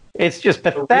 it's just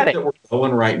pathetic. The rate that we're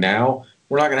going right now,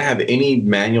 we're not going to have any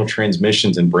manual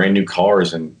transmissions in brand new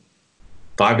cars in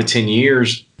 5 to 10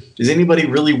 years. Does anybody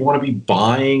really want to be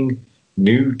buying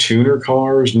new tuner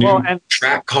cars, new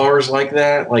track cars like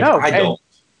that? Like, no,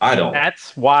 I don't.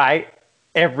 That's why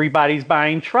everybody's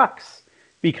buying trucks,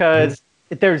 because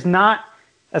there's not.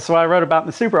 That's what I wrote about in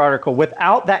the Supra article.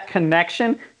 Without that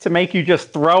connection to make you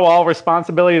just throw all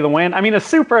responsibility to the wind. I mean, a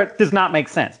Supra does not make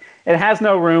sense. It has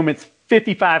no room. It's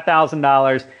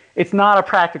 $55,000. It's not a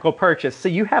practical purchase. So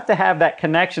you have to have that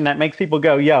connection that makes people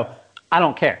go, yo, I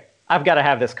don't care. I've got to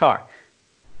have this car.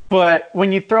 But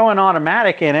when you throw an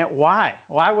automatic in it, why?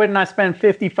 Why wouldn't I spend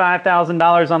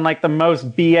 $55,000 on like the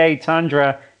most BA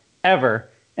Tundra ever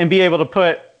and be able to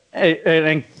put an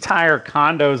entire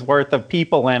condo's worth of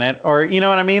people in it? Or, you know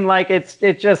what I mean? Like it's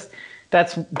just,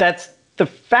 that's the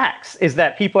facts, is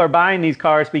that people are buying these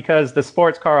cars because the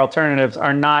sports car alternatives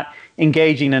are not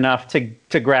engaging enough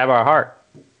to grab our heart.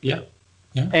 Yeah.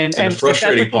 And the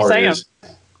frustrating part is,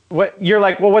 what you're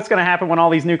like, well, what's going to happen when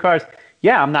all these new cars?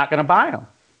 Yeah, I'm not going to buy them.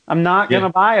 I'm not going to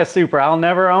buy a Supra. I'll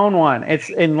never own one. It's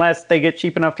unless they get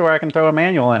cheap enough to where I can throw a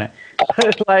manual in it.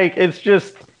 Like, it's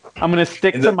just, I'm going to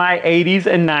stick to my 80s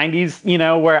and 90s, you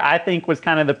know, where I think was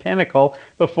kind of the pinnacle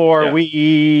before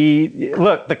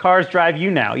look, the cars drive you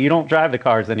now. You don't drive the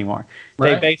cars anymore.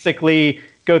 Right. They basically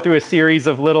go through a series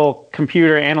of little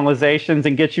computer analyzations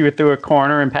and get you through a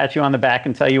corner and pat you on the back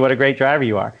and tell you what a great driver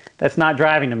you are. That's not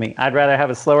driving to me. I'd rather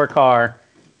have a slower car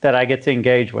that I get to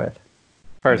engage with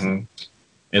personally. Mm-hmm.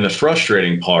 And the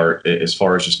frustrating part, as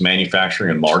far as just manufacturing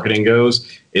and marketing goes,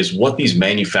 is what these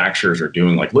manufacturers are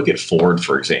doing. Like, look at Ford,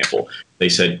 for example. They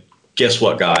said, guess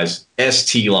what, guys?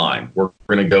 ST line. We're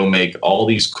going to go make all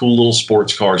these cool little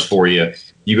sports cars for you.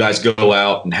 You guys go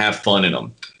out and have fun in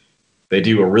them. They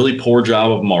do a really poor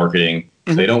job of marketing.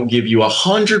 Mm-hmm. They don't give you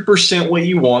 100% what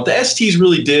you want. The STs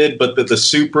really did, but the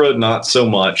Supra, not so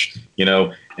much, you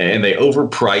know, and they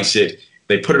overprice it.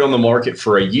 They put it on the market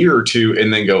for a year or two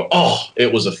and then go, oh,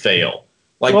 it was a fail.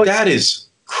 Like, that is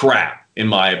crap, in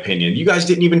my opinion. You guys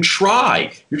didn't even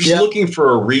try. You're just looking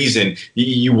for a reason.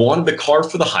 You wanted the car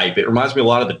for the hype. It reminds me a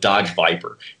lot of the Dodge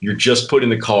Viper. You're just putting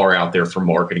the car out there for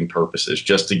marketing purposes,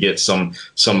 just to get some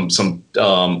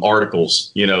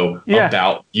articles, you know,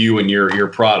 about you and your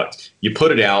product. You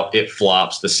put it out, it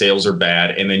flops, the sales are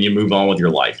bad, and then you move on with your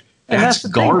life. That's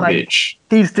garbage. Like,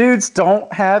 these dudes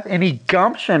don't have any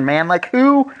gumption, man. Like,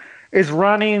 who is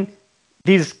running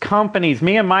these companies?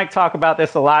 Me and Mike talk about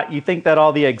this a lot. You think that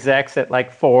all the execs at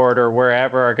like Ford or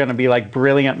wherever are going to be like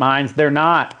brilliant minds. They're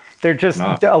not. They're just,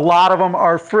 a lot of them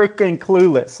are freaking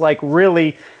clueless, like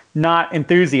really not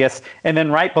enthusiasts. And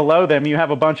then right below them, you have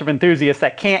a bunch of enthusiasts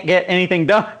that can't get anything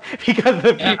done because of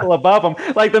the people above them.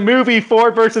 Like the movie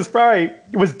Ford versus Ferrari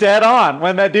was dead on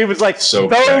when that dude was like,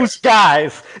 those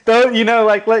guys, you know,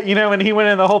 like, you know, and he went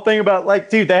in the whole thing about like,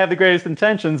 dude, they have the greatest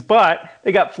intentions, but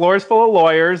they got floors full of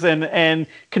lawyers and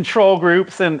control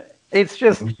groups. And it's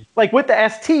just like with the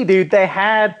ST, dude, they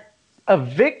had a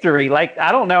victory. Like,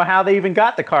 I don't know how they even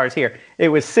got the cars here. It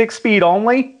was 6-speed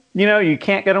only. You know, you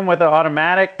can't get them with an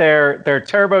automatic. They're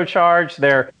turbocharged.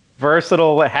 They're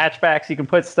versatile hatchbacks. You can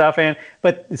put stuff in.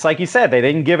 But it's like you said, they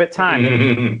didn't give it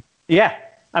time. Yeah.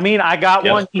 I mean, I got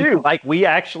one too. Like, we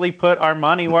actually put our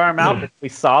money where our mouth is. We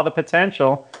saw the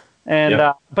potential.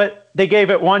 And but they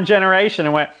gave it one generation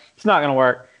and went, it's not going to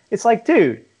work. It's like,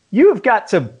 dude, you've got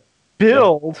to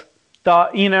build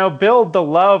build the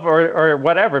love or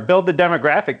whatever, build the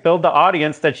demographic, build the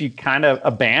audience that you kind of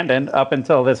abandoned up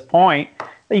until this point.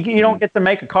 You don't get to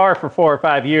make a car for 4 or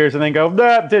 5 years and then go,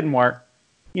 that didn't work.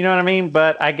 You know what I mean?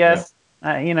 But I guess,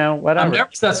 whatever. I'm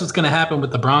nervous that's what's going to happen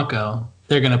with the Bronco.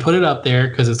 They're going to put it up there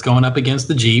because it's going up against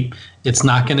the Jeep. It's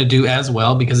not going to do as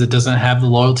well because it doesn't have the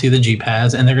loyalty the Jeep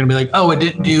has. And they're going to be like, oh, it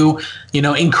didn't do,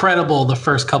 incredible the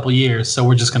first couple years, so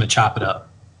we're just going to chop it up.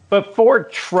 But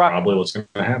Ford truck. Probably what's going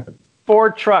to happen.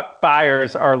 Ford truck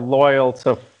buyers are loyal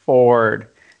to Ford.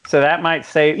 So that might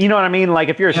say, you know what I mean? Like,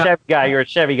 if you're a Chevy guy, you're a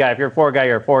Chevy guy. If you're a Ford guy,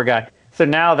 you're a Ford guy. So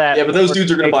now that... Yeah, but those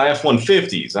dudes are going to buy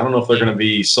F-150s. I don't know if they're going to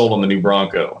be sold on the new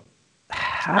Bronco.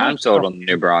 I'm sold on the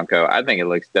new Bronco. I think it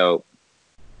looks dope.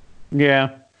 Yeah.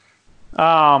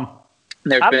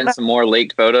 There's been some more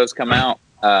leaked photos come out,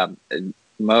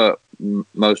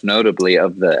 most notably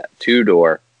of the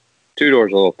two-door.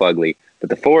 Two-door's a little fugly, but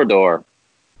the four-door,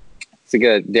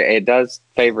 it does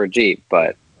favor Jeep,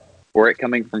 but... For it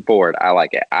coming from Ford, I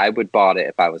like it. I would bought it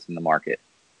if I was in the market.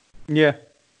 Yeah.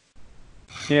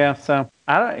 Yeah. So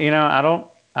I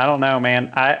don't know,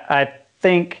 man. I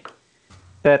think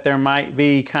that there might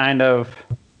be kind of,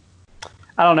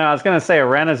 I don't know. I was going to say a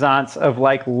renaissance of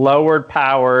like lowered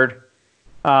powered,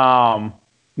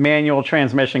 manual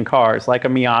transmission cars, like a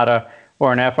Miata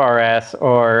or an FRS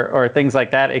or things like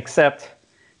that, except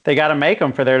they got to make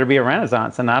them for there to be a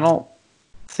renaissance, and I don't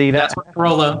see that. That's where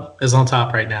Corolla is on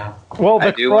top right now. Well,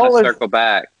 I do want to circle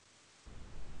back.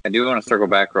 I do want to circle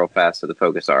back real fast to the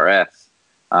Focus RS,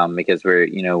 because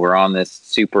we're on this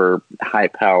super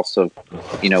hype house of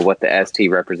what the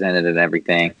ST represented and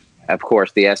everything. Of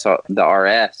course, the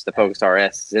Focus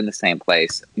RS is in the same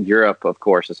place. Europe, of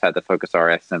course, has had the Focus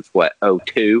RS since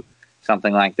 '02,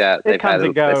 something like that. It comes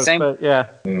and goes, but yeah.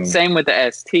 Same with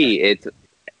the ST. It's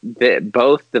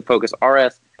both the Focus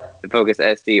RS, the Focus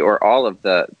ST, or all of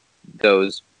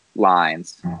those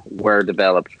lines were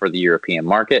developed for the European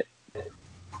market.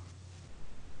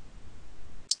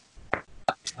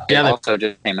 It also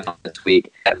just came out this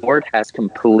week that Ford has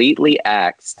completely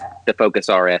axed the Focus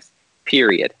RS,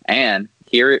 period. And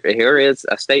here is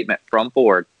a statement from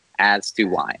Ford as to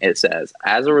why. It says,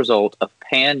 as a result of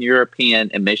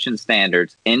pan-European emission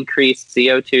standards, increased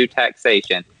CO2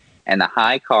 taxation, and the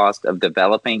high cost of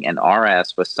developing an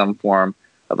RS with some form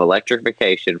of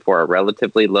electrification for a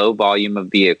relatively low volume of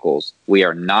vehicles, we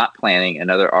are not planning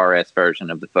another RS version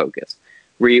of the Focus.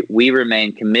 We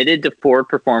remain committed to Ford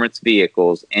performance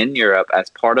vehicles in Europe as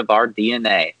part of our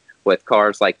DNA, with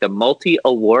cars like the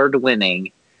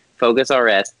multi-award-winning Focus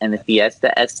RS and the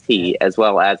Fiesta ST, as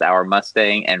well as our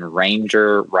Mustang and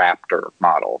Ranger Raptor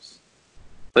models.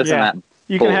 Listen,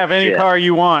 you can have any car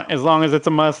you want as long as it's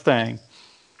a Mustang.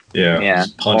 Yeah,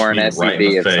 or an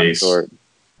SUV of some sort.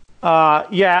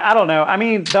 I don't know. I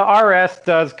mean, the RS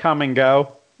does come and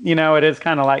go. It is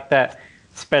kind of like that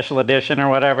special edition or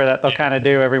whatever that they'll kind of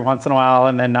do every once in a while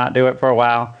and then not do it for a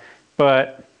while.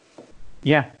 But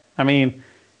yeah, I mean,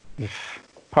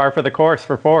 par for the course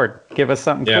for Ford. Give us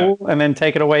something cool and then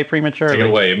take it away prematurely. Take it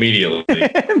away immediately.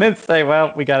 And then say,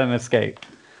 well, we got an escape.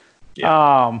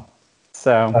 Yeah.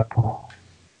 So.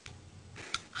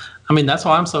 I mean, that's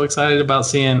why I'm so excited about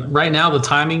seeing right now the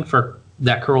timing for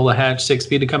that Corolla hatch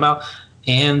 6-speed to come out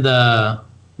and the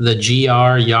GR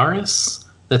Yaris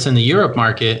that's in the Europe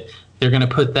market. They're going to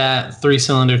put that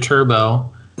 3-cylinder turbo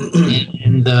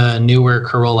in the newer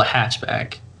Corolla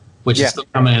hatchback, which is still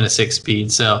coming in a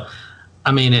 6-speed. So,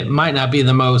 I mean, it might not be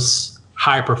the most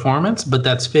high performance, but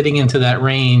that's fitting into that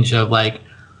range of like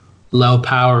low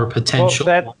power potential.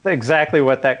 Well, that's exactly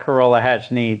what that Corolla hatch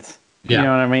needs. You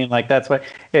know what I mean? Like, that's what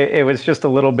it was, just a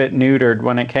little bit neutered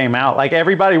when it came out. Like,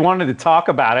 everybody wanted to talk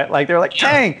about it. Like, they're like,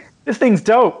 dang, this thing's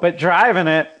dope, but driving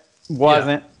it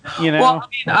wasn't. Well, I mean,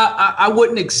 I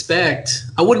wouldn't expect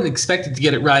it to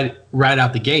get it right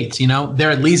out the gates. They're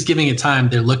at least giving it time.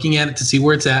 They're looking at it to see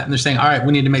where it's at, and they're saying, all right,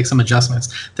 we need to make some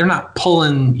adjustments. They're not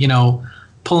pulling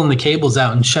the cables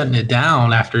out and shutting it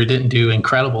down after it didn't do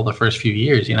incredible the first few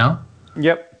years.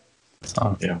 Yep.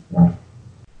 So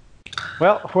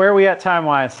Well, where are we at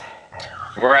time-wise?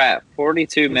 We're at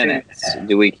 42 minutes.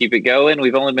 Do we keep it going?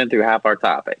 We've only been through half our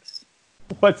topics.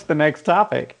 What's the next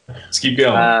topic? Let's keep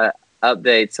going.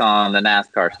 Updates on the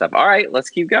NASCAR stuff. All right,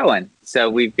 let's keep going. So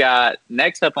we've got,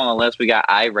 next up on the list, we got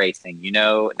iRacing.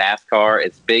 NASCAR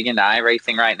is big into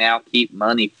iRacing right now. Keep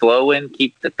money flowing,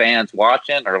 keep the fans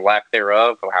watching, or lack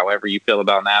thereof, or however you feel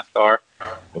about NASCAR.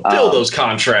 Fill those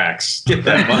contracts. Get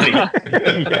that money.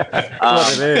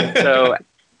 That's what it is. So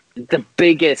the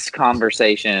biggest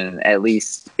conversation, at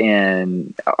least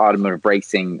in automotive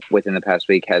racing within the past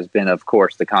week, has been, of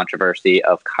course, the controversy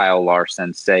of Kyle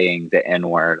Larson saying the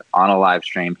N-word on a live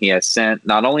stream. He has sent,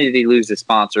 not only did he lose his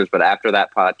sponsors, but after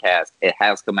that podcast, it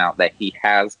has come out that he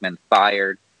has been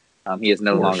fired. He is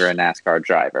no longer a NASCAR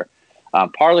driver.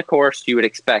 Par the course, you would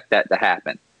expect that to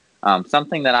happen.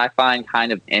 Something that I find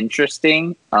kind of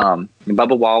interesting,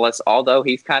 Bubba Wallace, although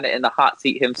he's kind of in the hot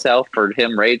seat himself for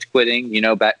him rage quitting,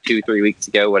 back 2-3 weeks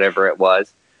ago, whatever it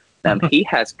was, he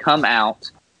has come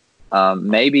out,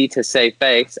 maybe to save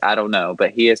face, I don't know, but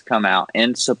he has come out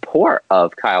in support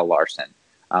of Kyle Larson,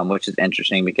 which is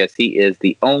interesting because he is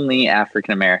the only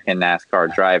African-American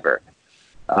NASCAR driver.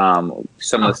 Some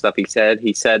of the stuff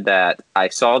he said that I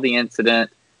saw the incident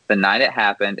the night it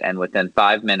happened, and within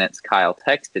 5 minutes, Kyle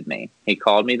texted me. He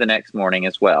called me the next morning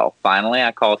as well. Finally,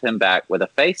 I called him back with a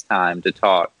FaceTime to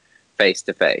talk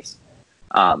face-to-face.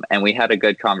 And we had a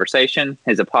good conversation.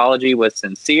 His apology was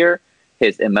sincere.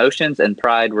 His emotions and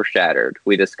pride were shattered.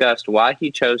 We discussed why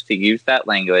he chose to use that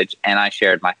language, and I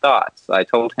shared my thoughts. I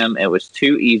told him it was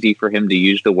too easy for him to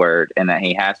use the word and that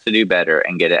he has to do better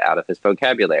and get it out of his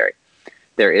vocabulary.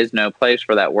 There is no place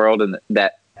for that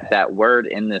word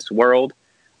in this world.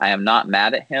 I am not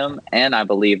mad at him, and I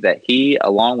believe that he,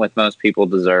 along with most people,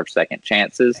 deserves second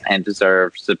chances and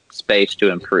deserves space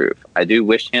to improve. I do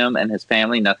wish him and his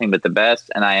family nothing but the best,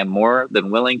 and I am more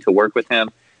than willing to work with him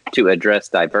to address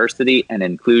diversity and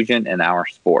inclusion in our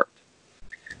sport.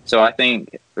 So I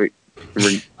think.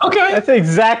 Okay. That's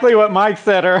exactly what Mike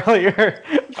said earlier.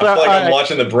 I feel like I'm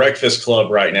watching The Breakfast Club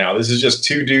right now. This is just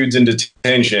two dudes in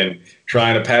detention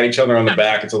trying to pat each other on the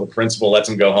back until the principal lets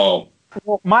them go home.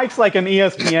 Well, Mike's like an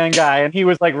ESPN guy, and he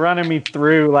was like running me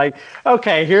through, like,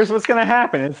 okay, here's what's going to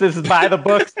happen. This is by the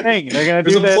books thing. They're going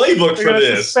to do this. There's a playbook They're for gonna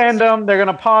this. Suspend them. They're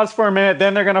going to pause for a minute.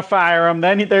 Then they're going to fire them.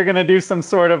 Then they're going to do some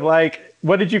sort of like,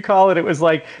 what did you call it? It was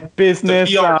like business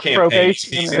The PR campaign.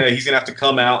 probation. He's gonna have to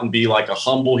come out and be like a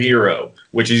humble hero,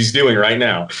 which he's doing right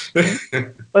now. He's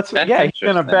going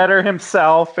to better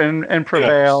himself and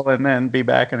prevail, and then be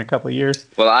back in a couple of years.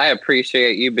 Well, I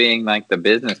appreciate you being like the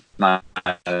business mind.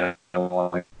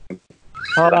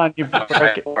 Hold on, you broke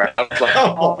it.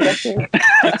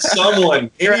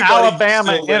 Someone, Your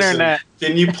Alabama internet.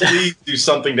 Can you please do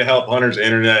something to help Hunter's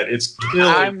internet? It's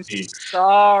killing me.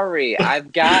 Sorry.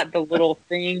 I've got the little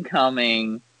thing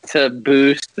coming to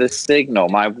boost the signal.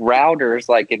 My router's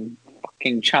like in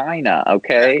fucking China,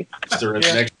 okay? The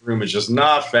next room is just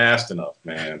not fast enough,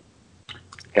 man.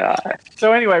 God.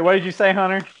 So anyway, what did you say,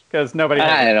 Hunter? Because nobody.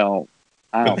 I don't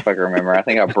fucking remember. I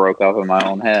think I broke up in my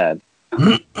own head.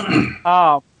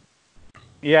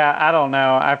 Yeah, I don't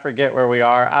know. I forget where we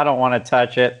are. I don't want to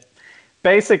touch it.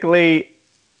 Basically,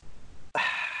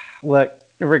 look,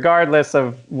 regardless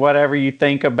of whatever you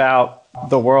think about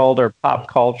the world or pop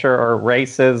culture or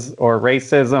races or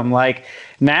racism, like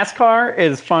NASCAR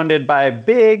is funded by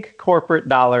big corporate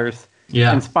dollars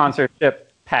and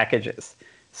sponsorship packages.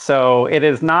 So it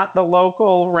is not the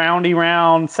local roundy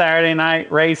round Saturday night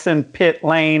race in pit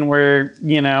lane where,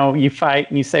 you fight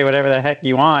and you say whatever the heck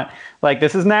you want. Like,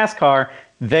 this is NASCAR.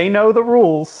 They know the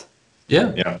rules.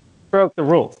 Yeah. Broke the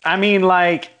rules. I mean,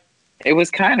 like, it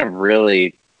was kind of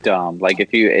really dumb. Like,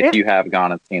 if you have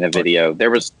gone and seen a video,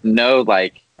 there was no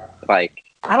like. I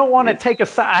don't want to take a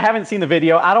side. I haven't seen the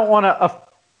video. I don't want to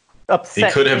upset.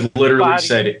 He could have literally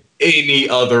said any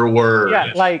other word.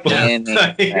 Yeah, like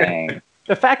anything.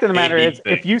 The fact of the matter is,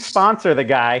 if you sponsor the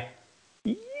guy,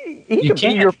 he could be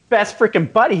your best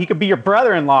freaking buddy. He could be your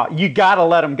brother-in-law. You got to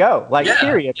let him go,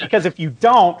 period. Because if you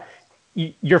don't,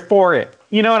 you're for it.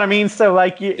 You know what I mean? So,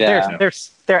 like,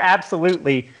 there's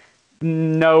absolutely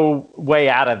no way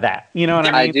out of that. You know what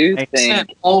I mean? I do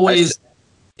think always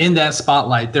in that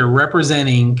spotlight, they're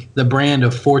representing the brand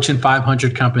of Fortune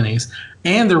 500 companies,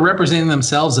 and they're representing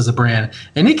themselves as a brand.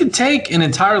 And it can take an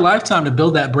entire lifetime to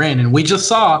build that brand. And we just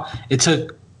saw it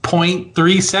took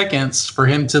 0.3 seconds for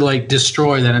him to like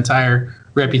destroy that entire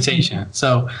reputation.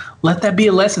 So let that be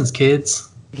a lesson, kids.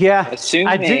 Yeah.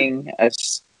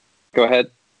 Go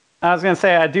ahead. I was going to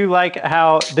say, I do like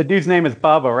how the dude's name is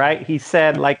Bubba, right? He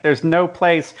said, like, there's no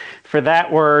place for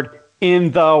that word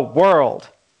in the world.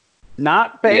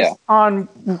 Not based on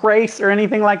race or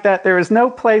anything like that. There is no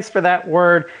place for that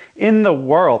word in the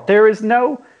world. There is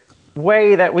no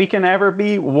way that we can ever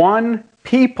be one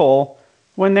people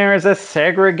when there is a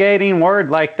segregating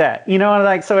word like that. You know,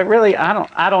 like, so it really,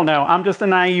 I don't know. I'm just a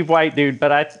naive white dude,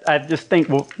 but I just think,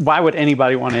 well, why would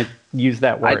anybody want to use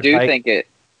that word? I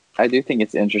do think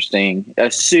it's interesting,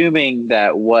 assuming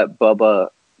that what Bubba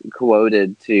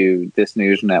quoted to this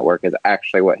news network is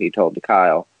actually what he told to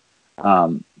Kyle.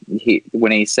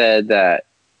 When he said that,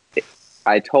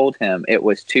 I told him it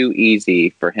was too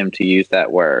easy for him to use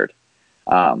that word,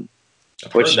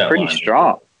 which is pretty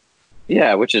strong.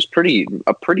 Yeah, which is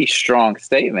a pretty strong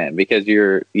statement, because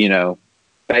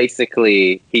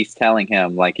basically he's telling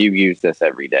him, like, you use this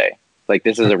every day. Like,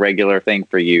 this is a regular thing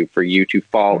for you to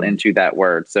fall into that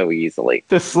word so easily.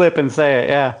 To slip and say it,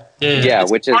 yeah. Yeah,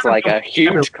 which is like a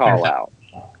huge call out.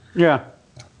 Yeah.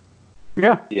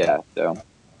 So.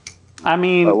 I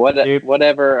mean,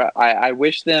 whatever. I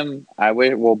wish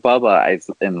Bubba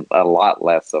is in a lot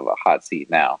less of a hot seat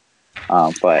now.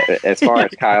 But as far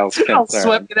as Kyle's concerned,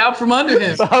 swept it out from under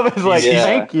him. Bubba's like,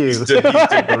 thank you. He's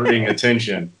diverting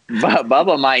attention. But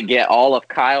Bubba might get all of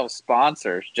Kyle's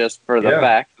sponsors just for the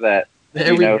fact that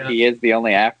he is the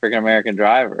only African American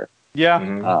driver. Yeah.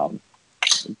 Mm-hmm.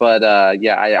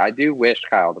 I do wish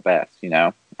Kyle the best.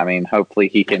 I mean, hopefully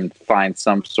he can find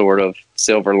some sort of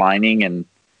silver lining and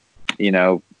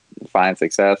find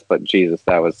success. But Jesus,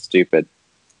 that was stupid.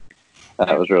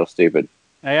 That was real stupid.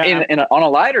 Yeah. On a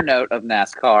lighter note of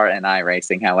NASCAR and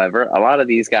iRacing, however, a lot of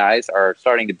these guys are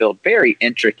starting to build very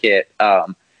intricate,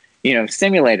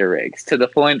 simulator rigs, to the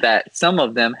point that some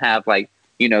of them have, like,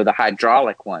 the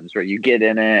hydraulic ones where you get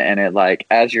in it and it, like,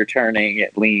 as you're turning,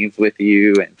 it leans with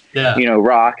you and,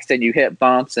 rocks, and you hit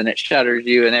bumps and it shudders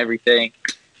you and everything.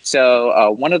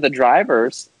 So one of the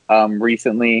drivers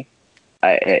recently,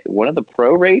 one of the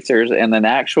pro racers in an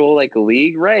actual, like,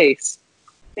 league race,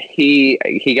 he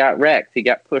got wrecked. He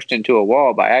got pushed into a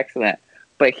wall by accident,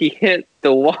 but he hit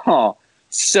the wall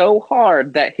so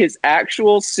hard that his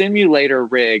actual simulator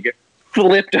rig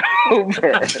flipped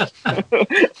over.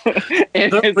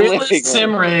 And The realest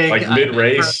sim rig Like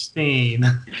mid-race?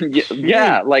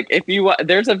 Yeah, like if you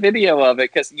there's a video of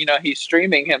it because he's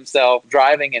streaming himself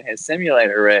driving in his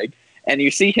simulator rig, and you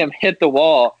see him hit the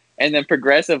wall, and then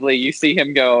progressively you see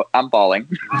him go, "I'm falling,"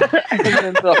 and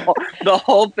then the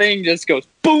whole thing just goes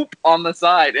boop on the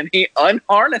side, and he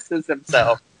unharnesses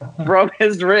himself from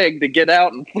his rig to get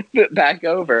out and flip it back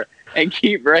over and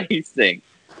keep racing.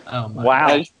 Oh my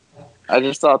Wow. I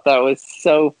just thought that was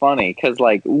so funny because,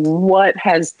 like, what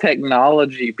has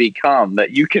technology become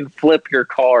that you can flip your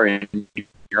car in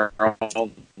your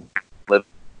own living?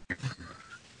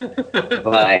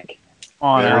 Like,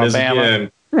 On There it is Alabama.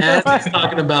 again. As he's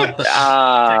talking about the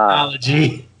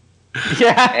technology.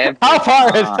 Yeah. How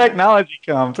far has technology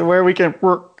come to where we can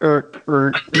work?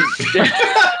 Really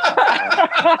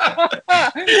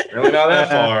not that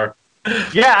far.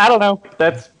 Yeah, I don't know.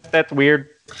 That's weird.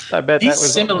 I bet These that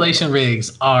was simulation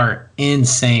rigs are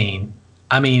insane.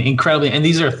 I mean, incredibly. And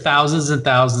these are thousands and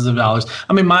thousands of dollars.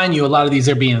 I mean, mind you, a lot of these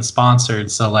are being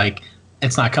sponsored. So, like,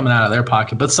 it's not coming out of their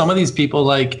pocket. But some of these people,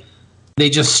 like, they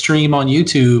just stream on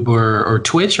YouTube or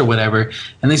Twitch or whatever,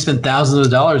 and they spend thousands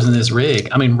of dollars in this rig.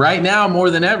 I mean, right now, more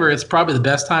than ever, it's probably the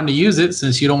best time to use it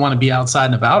since you don't want to be outside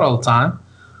and about all the time.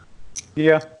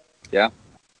 Yeah. yeah,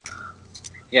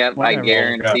 I Whatever.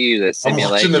 guarantee you that I'm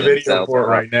simulation watching the video sells for it for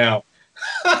right now.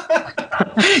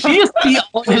 You just see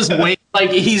all his weight,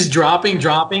 like he's dropping,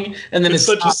 and then It's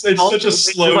such a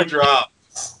slow drop.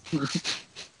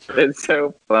 It's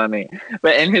so funny.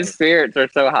 And his spirits are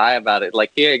so high about it.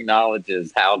 Like, he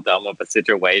acknowledges how dumb of a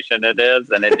situation it is,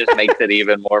 and it just makes it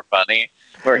even more funny.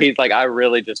 Where he's like, I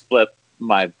really just flipped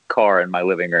my car in my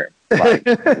living room. Like,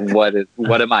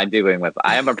 what am I doing with?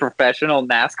 I am a professional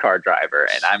NASCAR driver,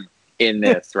 and I'm in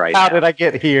this right How now. did I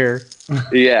get here?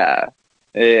 Yeah.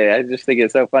 I just think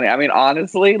it's so funny. I mean,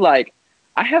 honestly, like,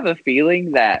 I have a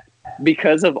feeling that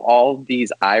because of all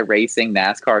these iRacing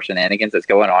NASCAR shenanigans that's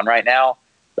going on right now,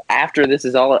 after this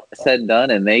is all said and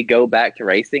done and they go back to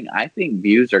racing, I think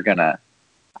views are gonna.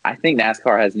 I think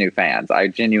NASCAR has new fans. I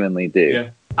genuinely do. Yeah.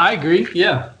 I agree.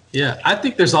 Yeah. I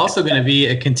think there's also going to be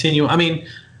a continuum. I mean,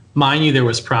 mind you, there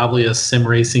was probably a sim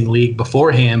racing league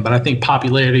beforehand, but I think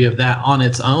popularity of that on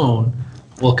its own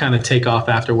will kind of take off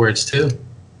afterwards too.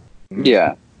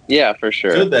 Yeah, for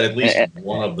sure. Good that at least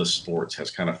one of the sports has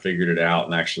kind of figured it out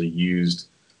and actually used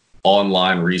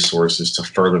online resources to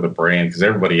further the brand, because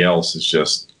everybody else is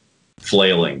just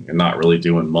flailing and not really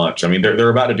doing much. I mean, they're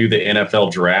about to do the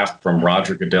NFL draft from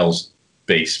Roger Goodell's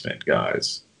basement,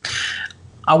 guys.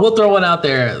 I will throw one out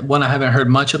there, one I haven't heard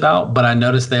much about, but I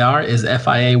noticed they are, is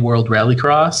FIA World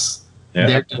Rallycross. Yeah.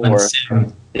 They're doing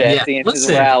sim. Yeah, seeing his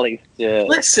listen. rally shit.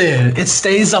 Listen, it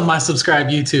stays on my subscribe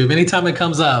YouTube anytime it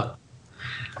comes up.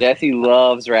 Jesse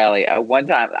loves rally. One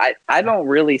time, I don't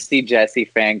really see Jesse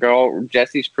fangirl.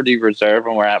 Jesse's pretty reserved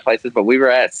when we're at places, but we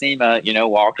were at SEMA,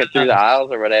 walking through the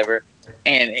aisles or whatever,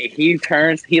 and he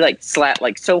like slapped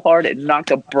like so hard it knocked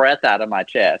the breath out of my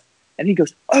chest. And he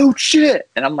goes, "Oh shit!"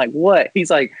 And I'm like, "What?"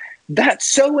 He's like, "That's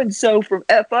so and so from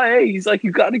FIA." He's like,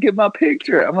 "You got to get my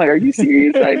picture." I'm like, "Are you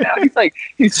serious right now?" He's like,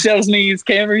 he shows me his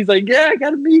camera. He's like, "Yeah, I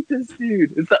got to meet this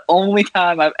dude." It's the only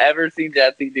time I've ever seen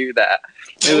Jesse do that.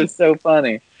 It was so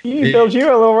funny. You built you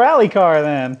a little rally car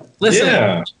then. Listen,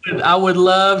 Yeah. I would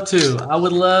love to.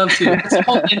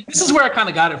 And this is where I kind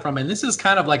of got it from. And this is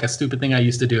kind of like a stupid thing I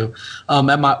used to do.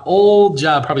 At my old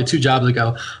job, probably 2 jobs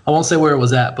ago, I won't say where it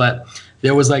was at, but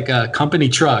there was like a company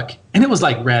truck, and it was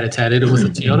like rat-a-tat-tat. It was a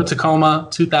Toyota Tacoma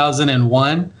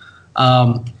 2001.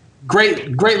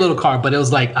 Great little car, but it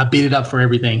was like I beat it up for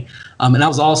everything. And I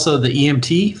was also the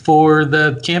EMT for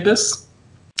the campus.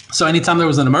 So anytime there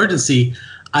was an emergency,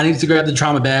 I needed to grab the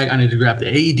trauma bag, I needed to grab the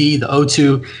AED, the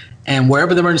O2, and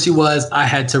wherever the emergency was, I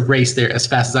had to race there as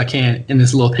fast as I can in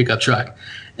this little pickup truck.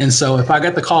 And so if I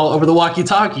got the call over the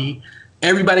walkie-talkie,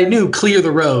 everybody knew clear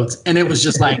the roads. And it was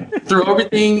just like throw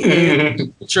everything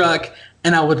in the truck,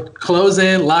 and I would close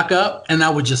in, lock up, and I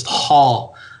would just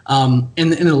haul. In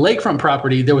the lakefront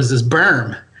property, there was this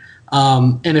berm.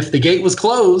 And if the gate was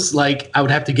closed, like I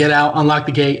would have to get out, unlock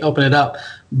the gate, open it up.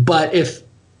 But if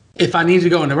I needed to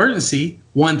go in emergency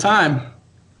one time,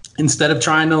 instead of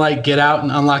trying to like get out and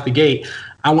unlock the gate,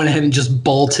 I went ahead and just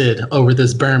bolted over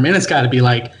this berm. And it's got to be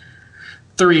like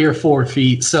 3 or 4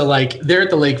 feet. So like they're at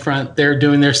the lakefront, they're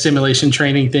doing their simulation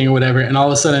training thing or whatever. And all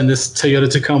of a sudden this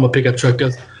Toyota Tacoma pickup truck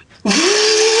goes,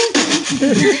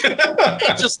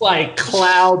 just like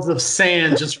clouds of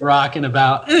sand just rocking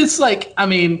about. And it's like, I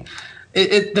mean,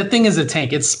 The thing is a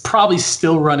tank. It's probably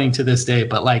still running to this day.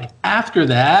 But like after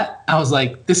that, I was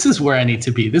like, this is where I need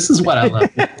to be. This is what I love.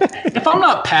 If I'm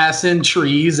not passing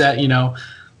trees at,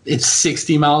 it's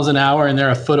 60 miles an hour and they're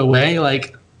a foot away,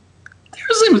 like,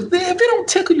 if they don't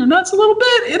tickle your nuts a little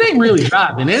bit, it ain't really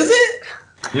driving, is it?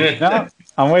 Yeah. No,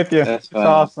 I'm with you. It's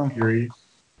awesome.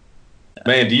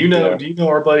 Man, do you know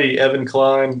our buddy Evan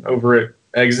Klein over at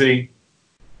Exity?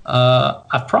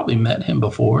 I've probably met him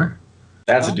before.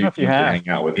 That's a dude you can hang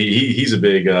out with. He's a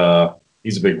big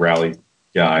rally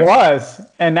guy. Was,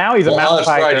 and now he's a mountain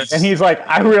biker, right. And he's like,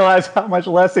 I realize how much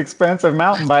less expensive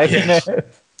mountain biking is.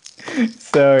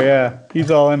 So yeah,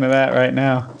 he's all into that right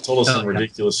now. Told us some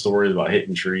ridiculous stories about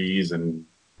hitting trees and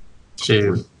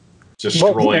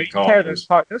destroying cars.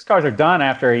 Those cars are done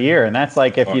after a year, and that's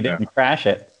like if you didn't crash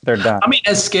it, they're done. I mean,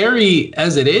 as scary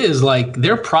as it is, like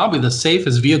they're probably the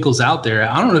safest vehicles out there.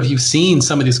 I don't know if you've seen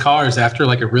some of these cars after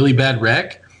like a really bad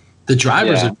wreck. The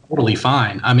drivers are totally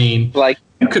fine. I mean, like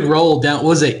you could roll down. What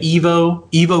was it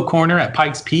Evo corner at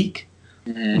Pikes Peak?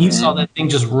 Mm-hmm. You saw that thing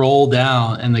just roll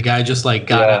down, and the guy just like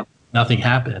got out. Nothing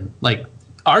happened. Like,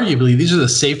 arguably, these are the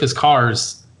safest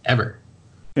cars ever.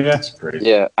 Yeah, that's crazy.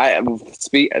 Yeah,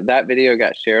 that video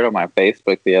got shared on my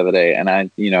Facebook the other day, and I,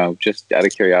 just out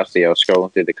of curiosity, I was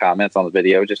scrolling through the comments on the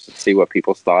video just to see what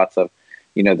people's thoughts of,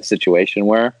 the situation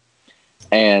were.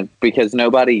 And because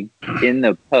nobody in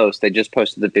the post, they just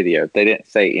posted the video. They didn't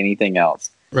say anything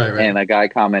else. Right. And a guy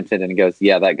commented and goes,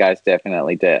 "Yeah, that guy's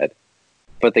definitely dead."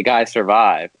 But the guy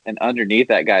survived. And underneath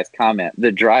that guy's comment,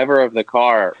 the driver of the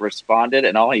car responded,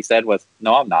 and all he said was,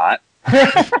 "No, I'm not."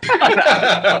 That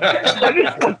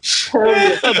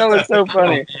was so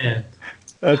funny. Oh,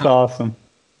 that's awesome.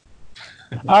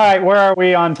 All right, where are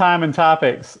we on time and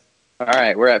topics? All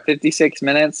right, we're at 56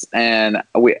 minutes, and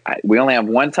we only have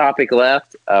one topic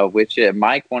left, which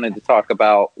Mike wanted to talk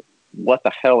about what the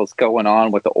hell is going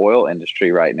on with the oil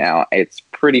industry right now. It's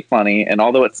pretty funny, and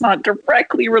although it's not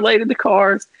directly related to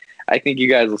cars, I think you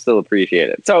guys will still appreciate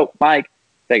it. So, Mike,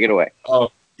 take it away.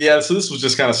 Oh, yeah, so this was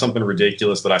just kind of something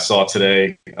ridiculous that I saw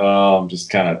today, just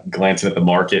kind of glancing at the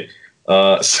market.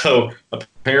 So,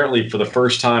 apparently, for the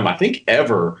first time, I think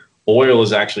ever, oil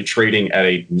is actually trading at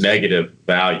a negative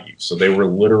value. So, they were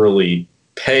literally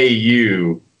pay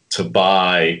you to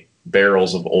buy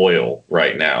barrels of oil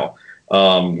right now.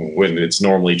 When it's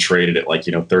normally traded at like,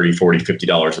 $30, $40,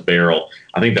 $50 a barrel.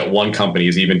 I think that one company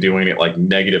is even doing it like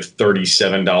negative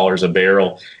 $37 a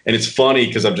barrel. And it's funny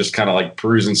because I'm just kind of like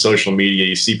perusing social media.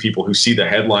 You see people who see the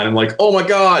headline and like, oh my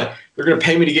God, they're going to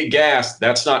pay me to get gas.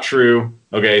 That's not true.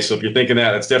 Okay, so if you're thinking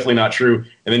that, that's definitely not true.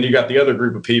 And then you got the other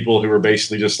group of people who are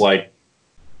basically just like,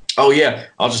 oh yeah,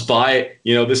 I'll just buy it.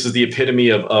 This is the epitome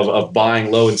of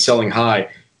buying low and selling high.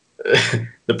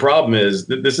 The problem is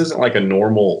that this isn't like a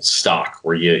normal stock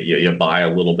where you buy a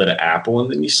little bit of Apple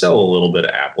and then you sell a little bit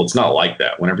of Apple. It's not like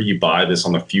that. Whenever you buy this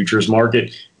on the futures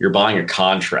market, you're buying a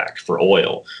contract for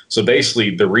oil. So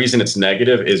basically, the reason it's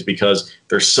negative is because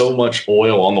there's so much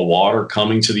oil on the water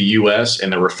coming to the U.S.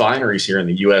 and the refineries here in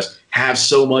the U.S. have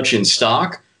so much in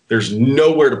stock. There's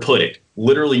nowhere to put it,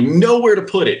 literally nowhere to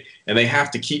put it. And they have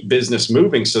to keep business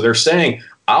moving. So they're saying,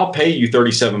 I'll pay you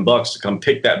 $37 to come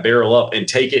pick that barrel up and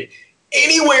take it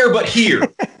anywhere but here.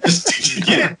 Just to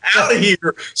get it out of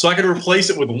here so I can replace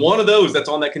it with one of those that's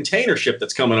on that container ship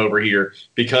that's coming over here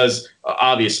because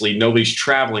obviously nobody's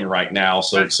traveling right now.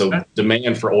 So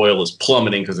demand for oil is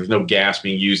plummeting because there's no gas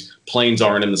being used. Planes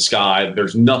aren't in the sky.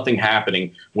 There's nothing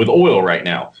happening with oil right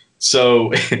now.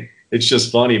 So it's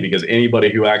just funny because anybody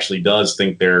who actually does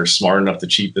think they're smart enough to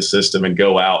cheat the system and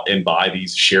go out and buy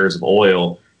these shares of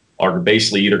oil are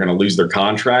basically either going to lose their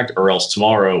contract or else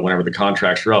tomorrow, whenever the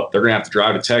contracts are up, they're going to have to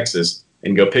drive to Texas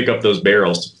and go pick up those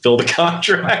barrels to fill the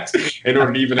contract in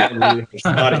order to even have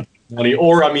money.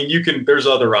 Or, I mean, there's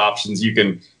other options. You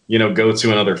can, go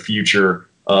to another future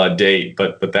date,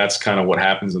 but that's kind of what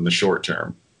happens in the short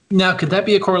term. Now, could that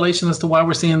be a correlation as to why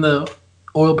we're seeing the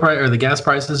oil price or the gas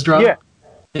prices drop?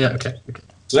 Yeah. Okay.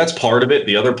 So that's part of it.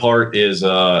 The other part is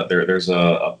there's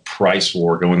a price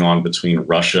war going on between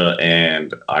Russia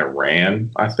and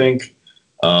Iran, I think.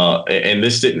 And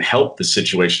this didn't help the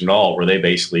situation at all, where they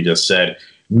basically just said,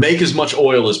 make as much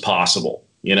oil as possible,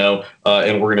 and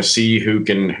we're going to see who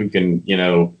can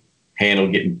handle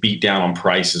getting beat down on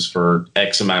prices for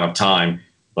X amount of time.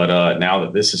 But now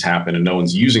that this has happened and no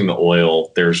one's using the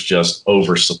oil, there's just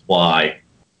oversupply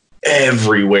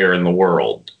everywhere in the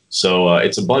world. So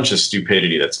it's a bunch of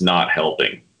stupidity that's not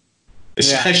helping,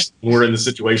 especially when we're in the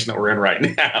situation that we're in right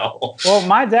now. Well,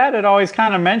 my dad had always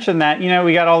kind of mentioned that,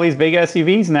 we got all these big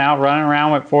SUVs now running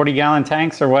around with 40-gallon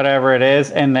tanks or whatever it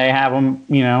is, and they have them,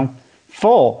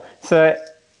 full. So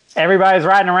everybody's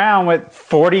riding around with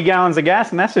 40 gallons of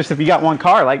gas, and that's just if you got one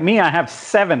car. Like me, I have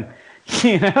 7,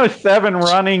 7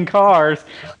 running cars.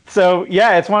 So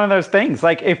yeah, it's one of those things.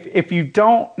 Like if you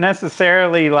don't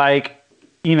necessarily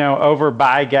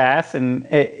overbuy gas, and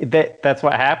that's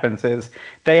what happens is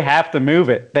they have to move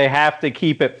it. They have to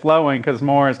keep it flowing because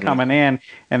more is coming in,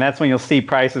 and that's when you'll see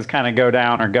prices kind of go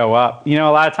down or go up. A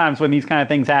lot of times when these kind of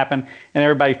things happen and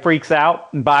everybody freaks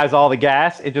out and buys all the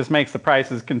gas, it just makes the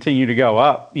prices continue to go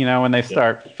up, when they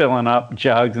start filling up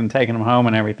jugs and taking them home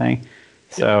and everything.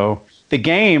 So the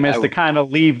game is to kind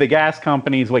of leave the gas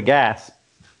companies with gas.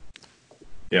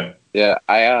 Yeah. Yeah,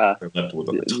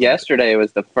 yesterday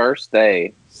was the first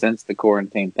day since the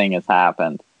quarantine thing has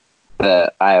happened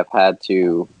that I have had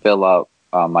to fill up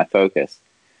my Focus.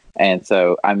 And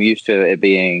so I'm used to it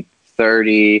being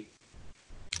 30,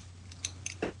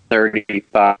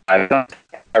 35. I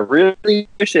really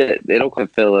wish it'll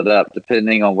fill it up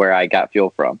depending on where I got fuel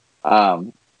from.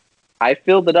 I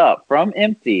filled it up from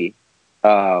empty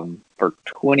for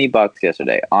 $20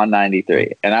 yesterday on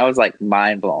 93. And I was like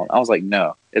mind blown. I was like,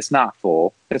 no. It's not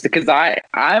full. It's because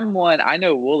I'm one. I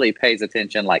know Wooly pays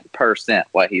attention like percent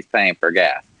what he's paying for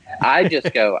gas. I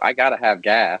just go, I gotta have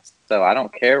gas, so I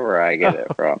don't care where I get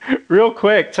it from. Real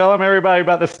quick, tell them everybody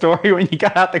about the story when you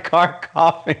got out the car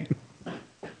coughing.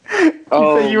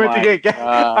 Oh, you went to get gas.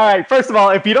 All right. First of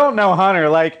all, if you don't know Hunter,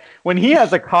 like when he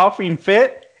has a coughing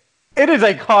fit, it is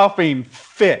a coughing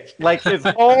fit. Like his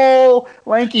whole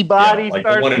lanky body like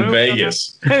starts the one in moving.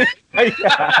 Vegas.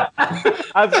 I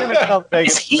was going to tell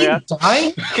Vegas. Is he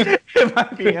dying? It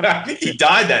might be him. He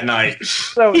died that night.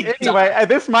 So anyway,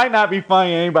 this might not be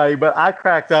funny to anybody, but I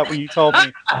cracked up when you told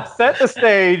me, set the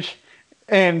stage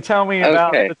and tell me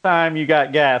about the time you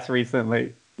got gas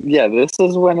recently. Yeah, this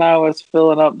is when I was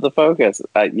filling up the Focus.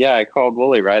 I called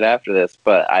Wooly right after this,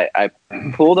 but I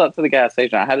pulled up to the gas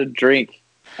station. I had a drink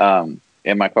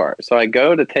in my car. So I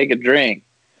go to take a drink,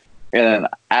 and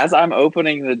as I'm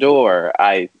opening the door,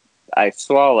 I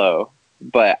swallow,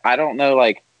 but I don't know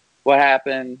what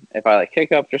happened, if I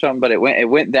hiccuped or something, but it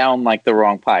went down the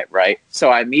wrong pipe, right? So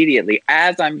I immediately,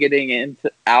 as I'm getting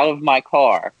out of my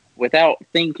car, without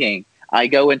thinking, I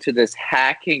go into this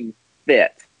hacking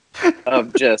fit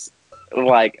of just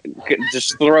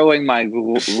throwing my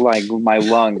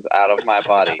lungs out of my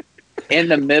body in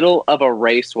the middle of a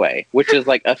raceway, which is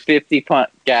like a 50-punt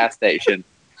gas station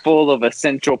full of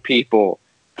essential people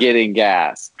getting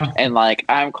gas. And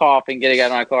I'm coughing, getting out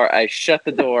of my car. I shut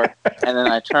the door and then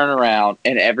I turn around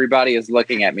and everybody is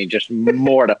looking at me just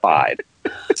mortified.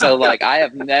 So I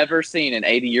have never seen an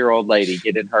 80-year-old lady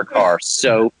get in her car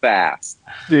so fast.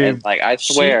 Dude, and I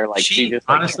swear, she just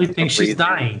honestly thinks she's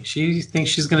dying. She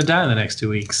thinks she's gonna die in the next 2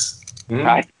 weeks.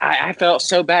 I felt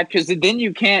so bad because then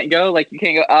you can't go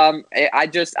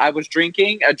I was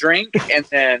drinking a drink and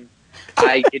then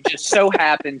it just so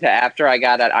happened to after I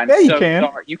got out.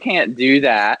 Sorry. You can't do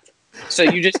that. So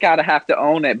you just have to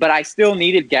own it. But I still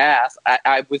needed gas.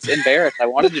 I was embarrassed. I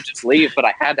wanted to just leave, but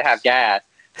I had to have gas.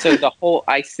 So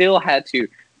I still had to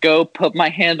go put my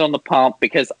hand on the pump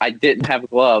because I didn't have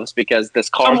gloves because this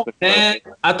car was broken.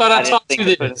 I thought I talked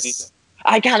to this.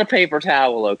 I got a paper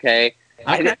towel, okay?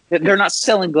 They're not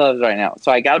selling gloves right now.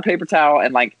 So I got a paper towel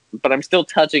and but I'm still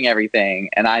touching everything.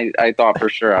 And I thought for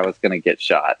sure I was going to get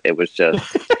shot. It was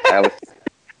just, that was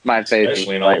my face.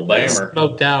 Especially an old damer.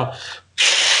 Smoked out.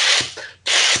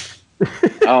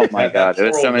 Oh my God. That it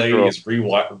was so lady is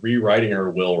rewriting her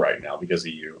will right now because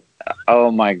of you.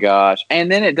 Oh my gosh.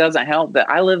 And then it doesn't help that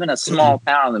I live in a small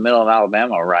town in the middle of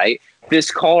Alabama, right?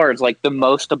 This car is the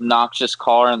most obnoxious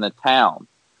car in the town.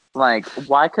 Why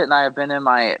couldn't I have been in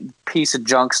my piece of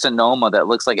junk Sonoma that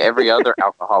looks like every other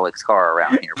alcoholic's car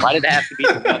around here? Why did it have to be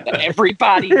the one that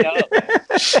everybody knows?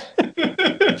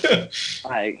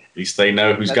 At least they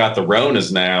know who's got the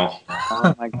Ronas now.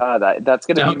 Oh my God. That's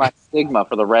going to be my stigma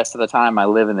for the rest of the time I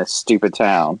live in this stupid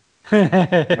town. I'll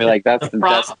be that's the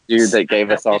best dude that gave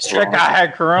us all That guy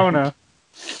had Corona.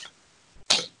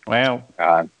 Wow.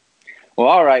 God. Well,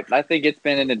 all right. I think it's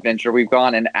been an adventure. We've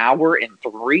gone an hour and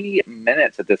 3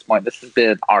 minutes at this point. This has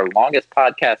been our longest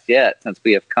podcast yet since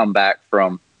we have come back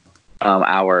from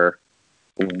our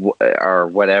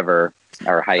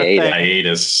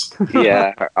hiatus.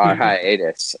 Yeah, our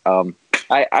hiatus.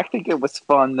 I think it was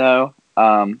fun though.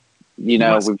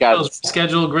 We've got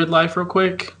schedule Grid Life real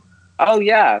quick. Oh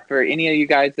yeah, for any of you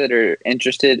guys that are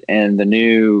interested in their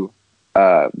new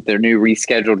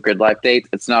rescheduled Grid Life dates,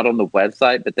 it's not on the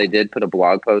website, but they did put a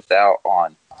blog post out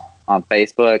on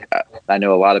Facebook. I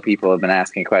know a lot of people have been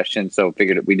asking questions, so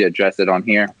figured we'd address it on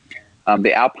here.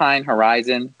 The Alpine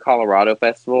Horizon Colorado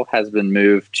Festival has been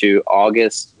moved to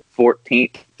August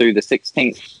 14th through the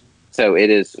 16th. So it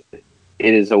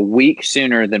is a week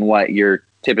sooner than what you're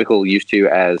typical used to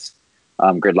as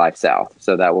Grid Life South.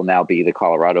 So that will now be the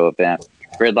Colorado event.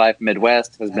 Grid Life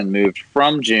Midwest has been moved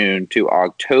from June to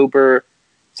October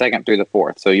 2nd through the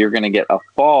 4th. So you're going to get a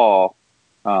fall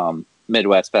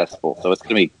Midwest Festival. So it's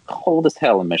going to be cold as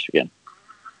hell in Michigan.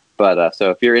 But so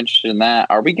if you're interested in that,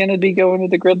 are we going to be going to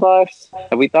the Grid Lives?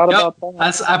 Have we thought about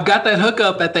that? I've got that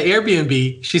hookup at the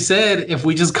Airbnb. She said if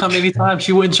we just come anytime,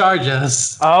 she wouldn't charge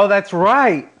us. Oh, that's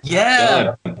right.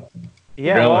 Yeah.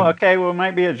 Yeah. Really? Well, okay. Well, it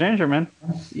might be a Gingerman.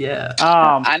 Yeah.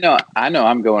 I know.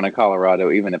 I'm going to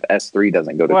Colorado, even if S3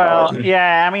 doesn't go to Colorado. Well,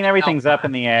 yeah. I mean, everything's up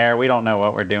in the air. We don't know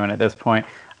what we're doing at this point.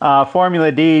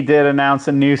 Formula D did announce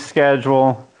a new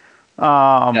schedule.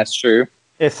 That's true.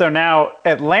 So now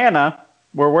Atlanta,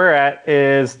 where we're at,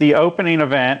 is the opening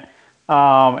event,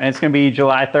 and it's going to be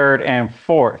July 3rd and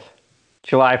 4th.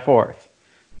 July 4th.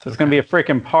 So it's going to be a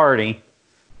freaking party.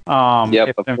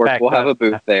 Yep, of course, we'll have a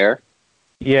booth there.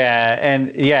 Yeah,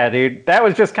 and yeah, dude, that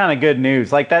was just kind of good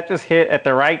news. Like, that just hit at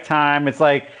the right time. It's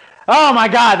like, oh my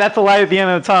God, that's a light at the end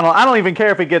of the tunnel. I don't even care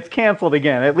if it gets canceled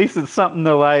again. At least it's something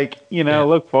to, like,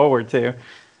 look forward to.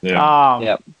 Yeah.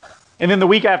 Yep. And then the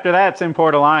week after that, it's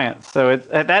Import Alliance. So it's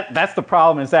that's the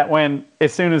problem, is that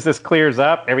as soon as this clears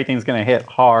up, everything's going to hit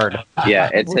hard. Yeah,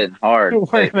 it's hitting hard.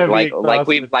 We're gonna be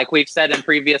Like we've said in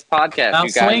previous podcasts, I'm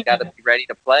you guys swinging. got to be ready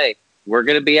to play. We're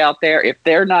going to be out there. If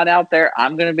they're not out there,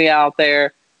 I'm going to be out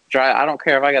there. I don't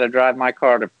care if I got to drive my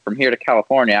car from here to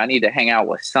California. I need to hang out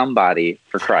with somebody,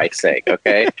 for Christ's sake.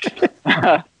 Okay.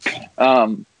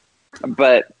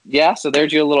 But yeah, so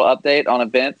there's your little update on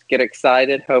events. Get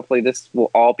excited. Hopefully this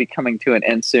will all be coming to an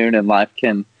end soon and life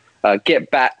can get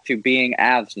back to being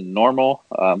as normal.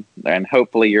 And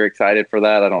hopefully you're excited for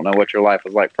that. I don't know what your life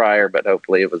was like prior, but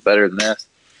hopefully it was better than this.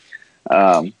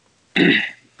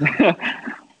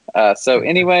 So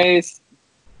anyways,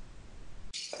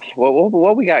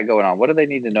 what we got going on? What do they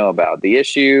need to know about? The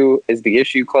issue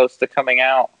close to coming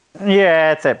out?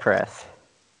 Yeah, it's at press.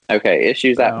 Okay,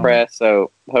 issues at press,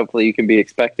 so hopefully you can be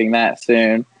expecting that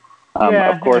soon.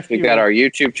 Yeah, of course, we've got our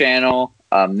YouTube channel.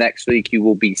 Next week, you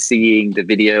will be seeing the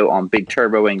video on big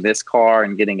turboing this car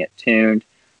and getting it tuned.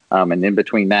 And in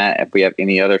between that, if we have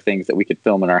any other things that we could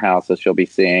film in our houses, you'll be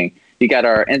seeing. You got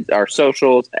our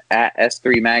socials at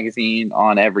S3 Magazine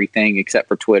on everything except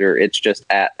for Twitter. It's just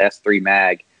at S3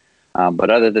 Mag. But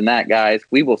other than that, guys,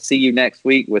 we will see you next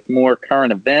week with more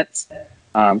current events.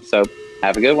 So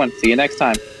have a good one. See you next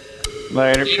time.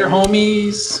 Later. Later,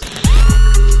 homies.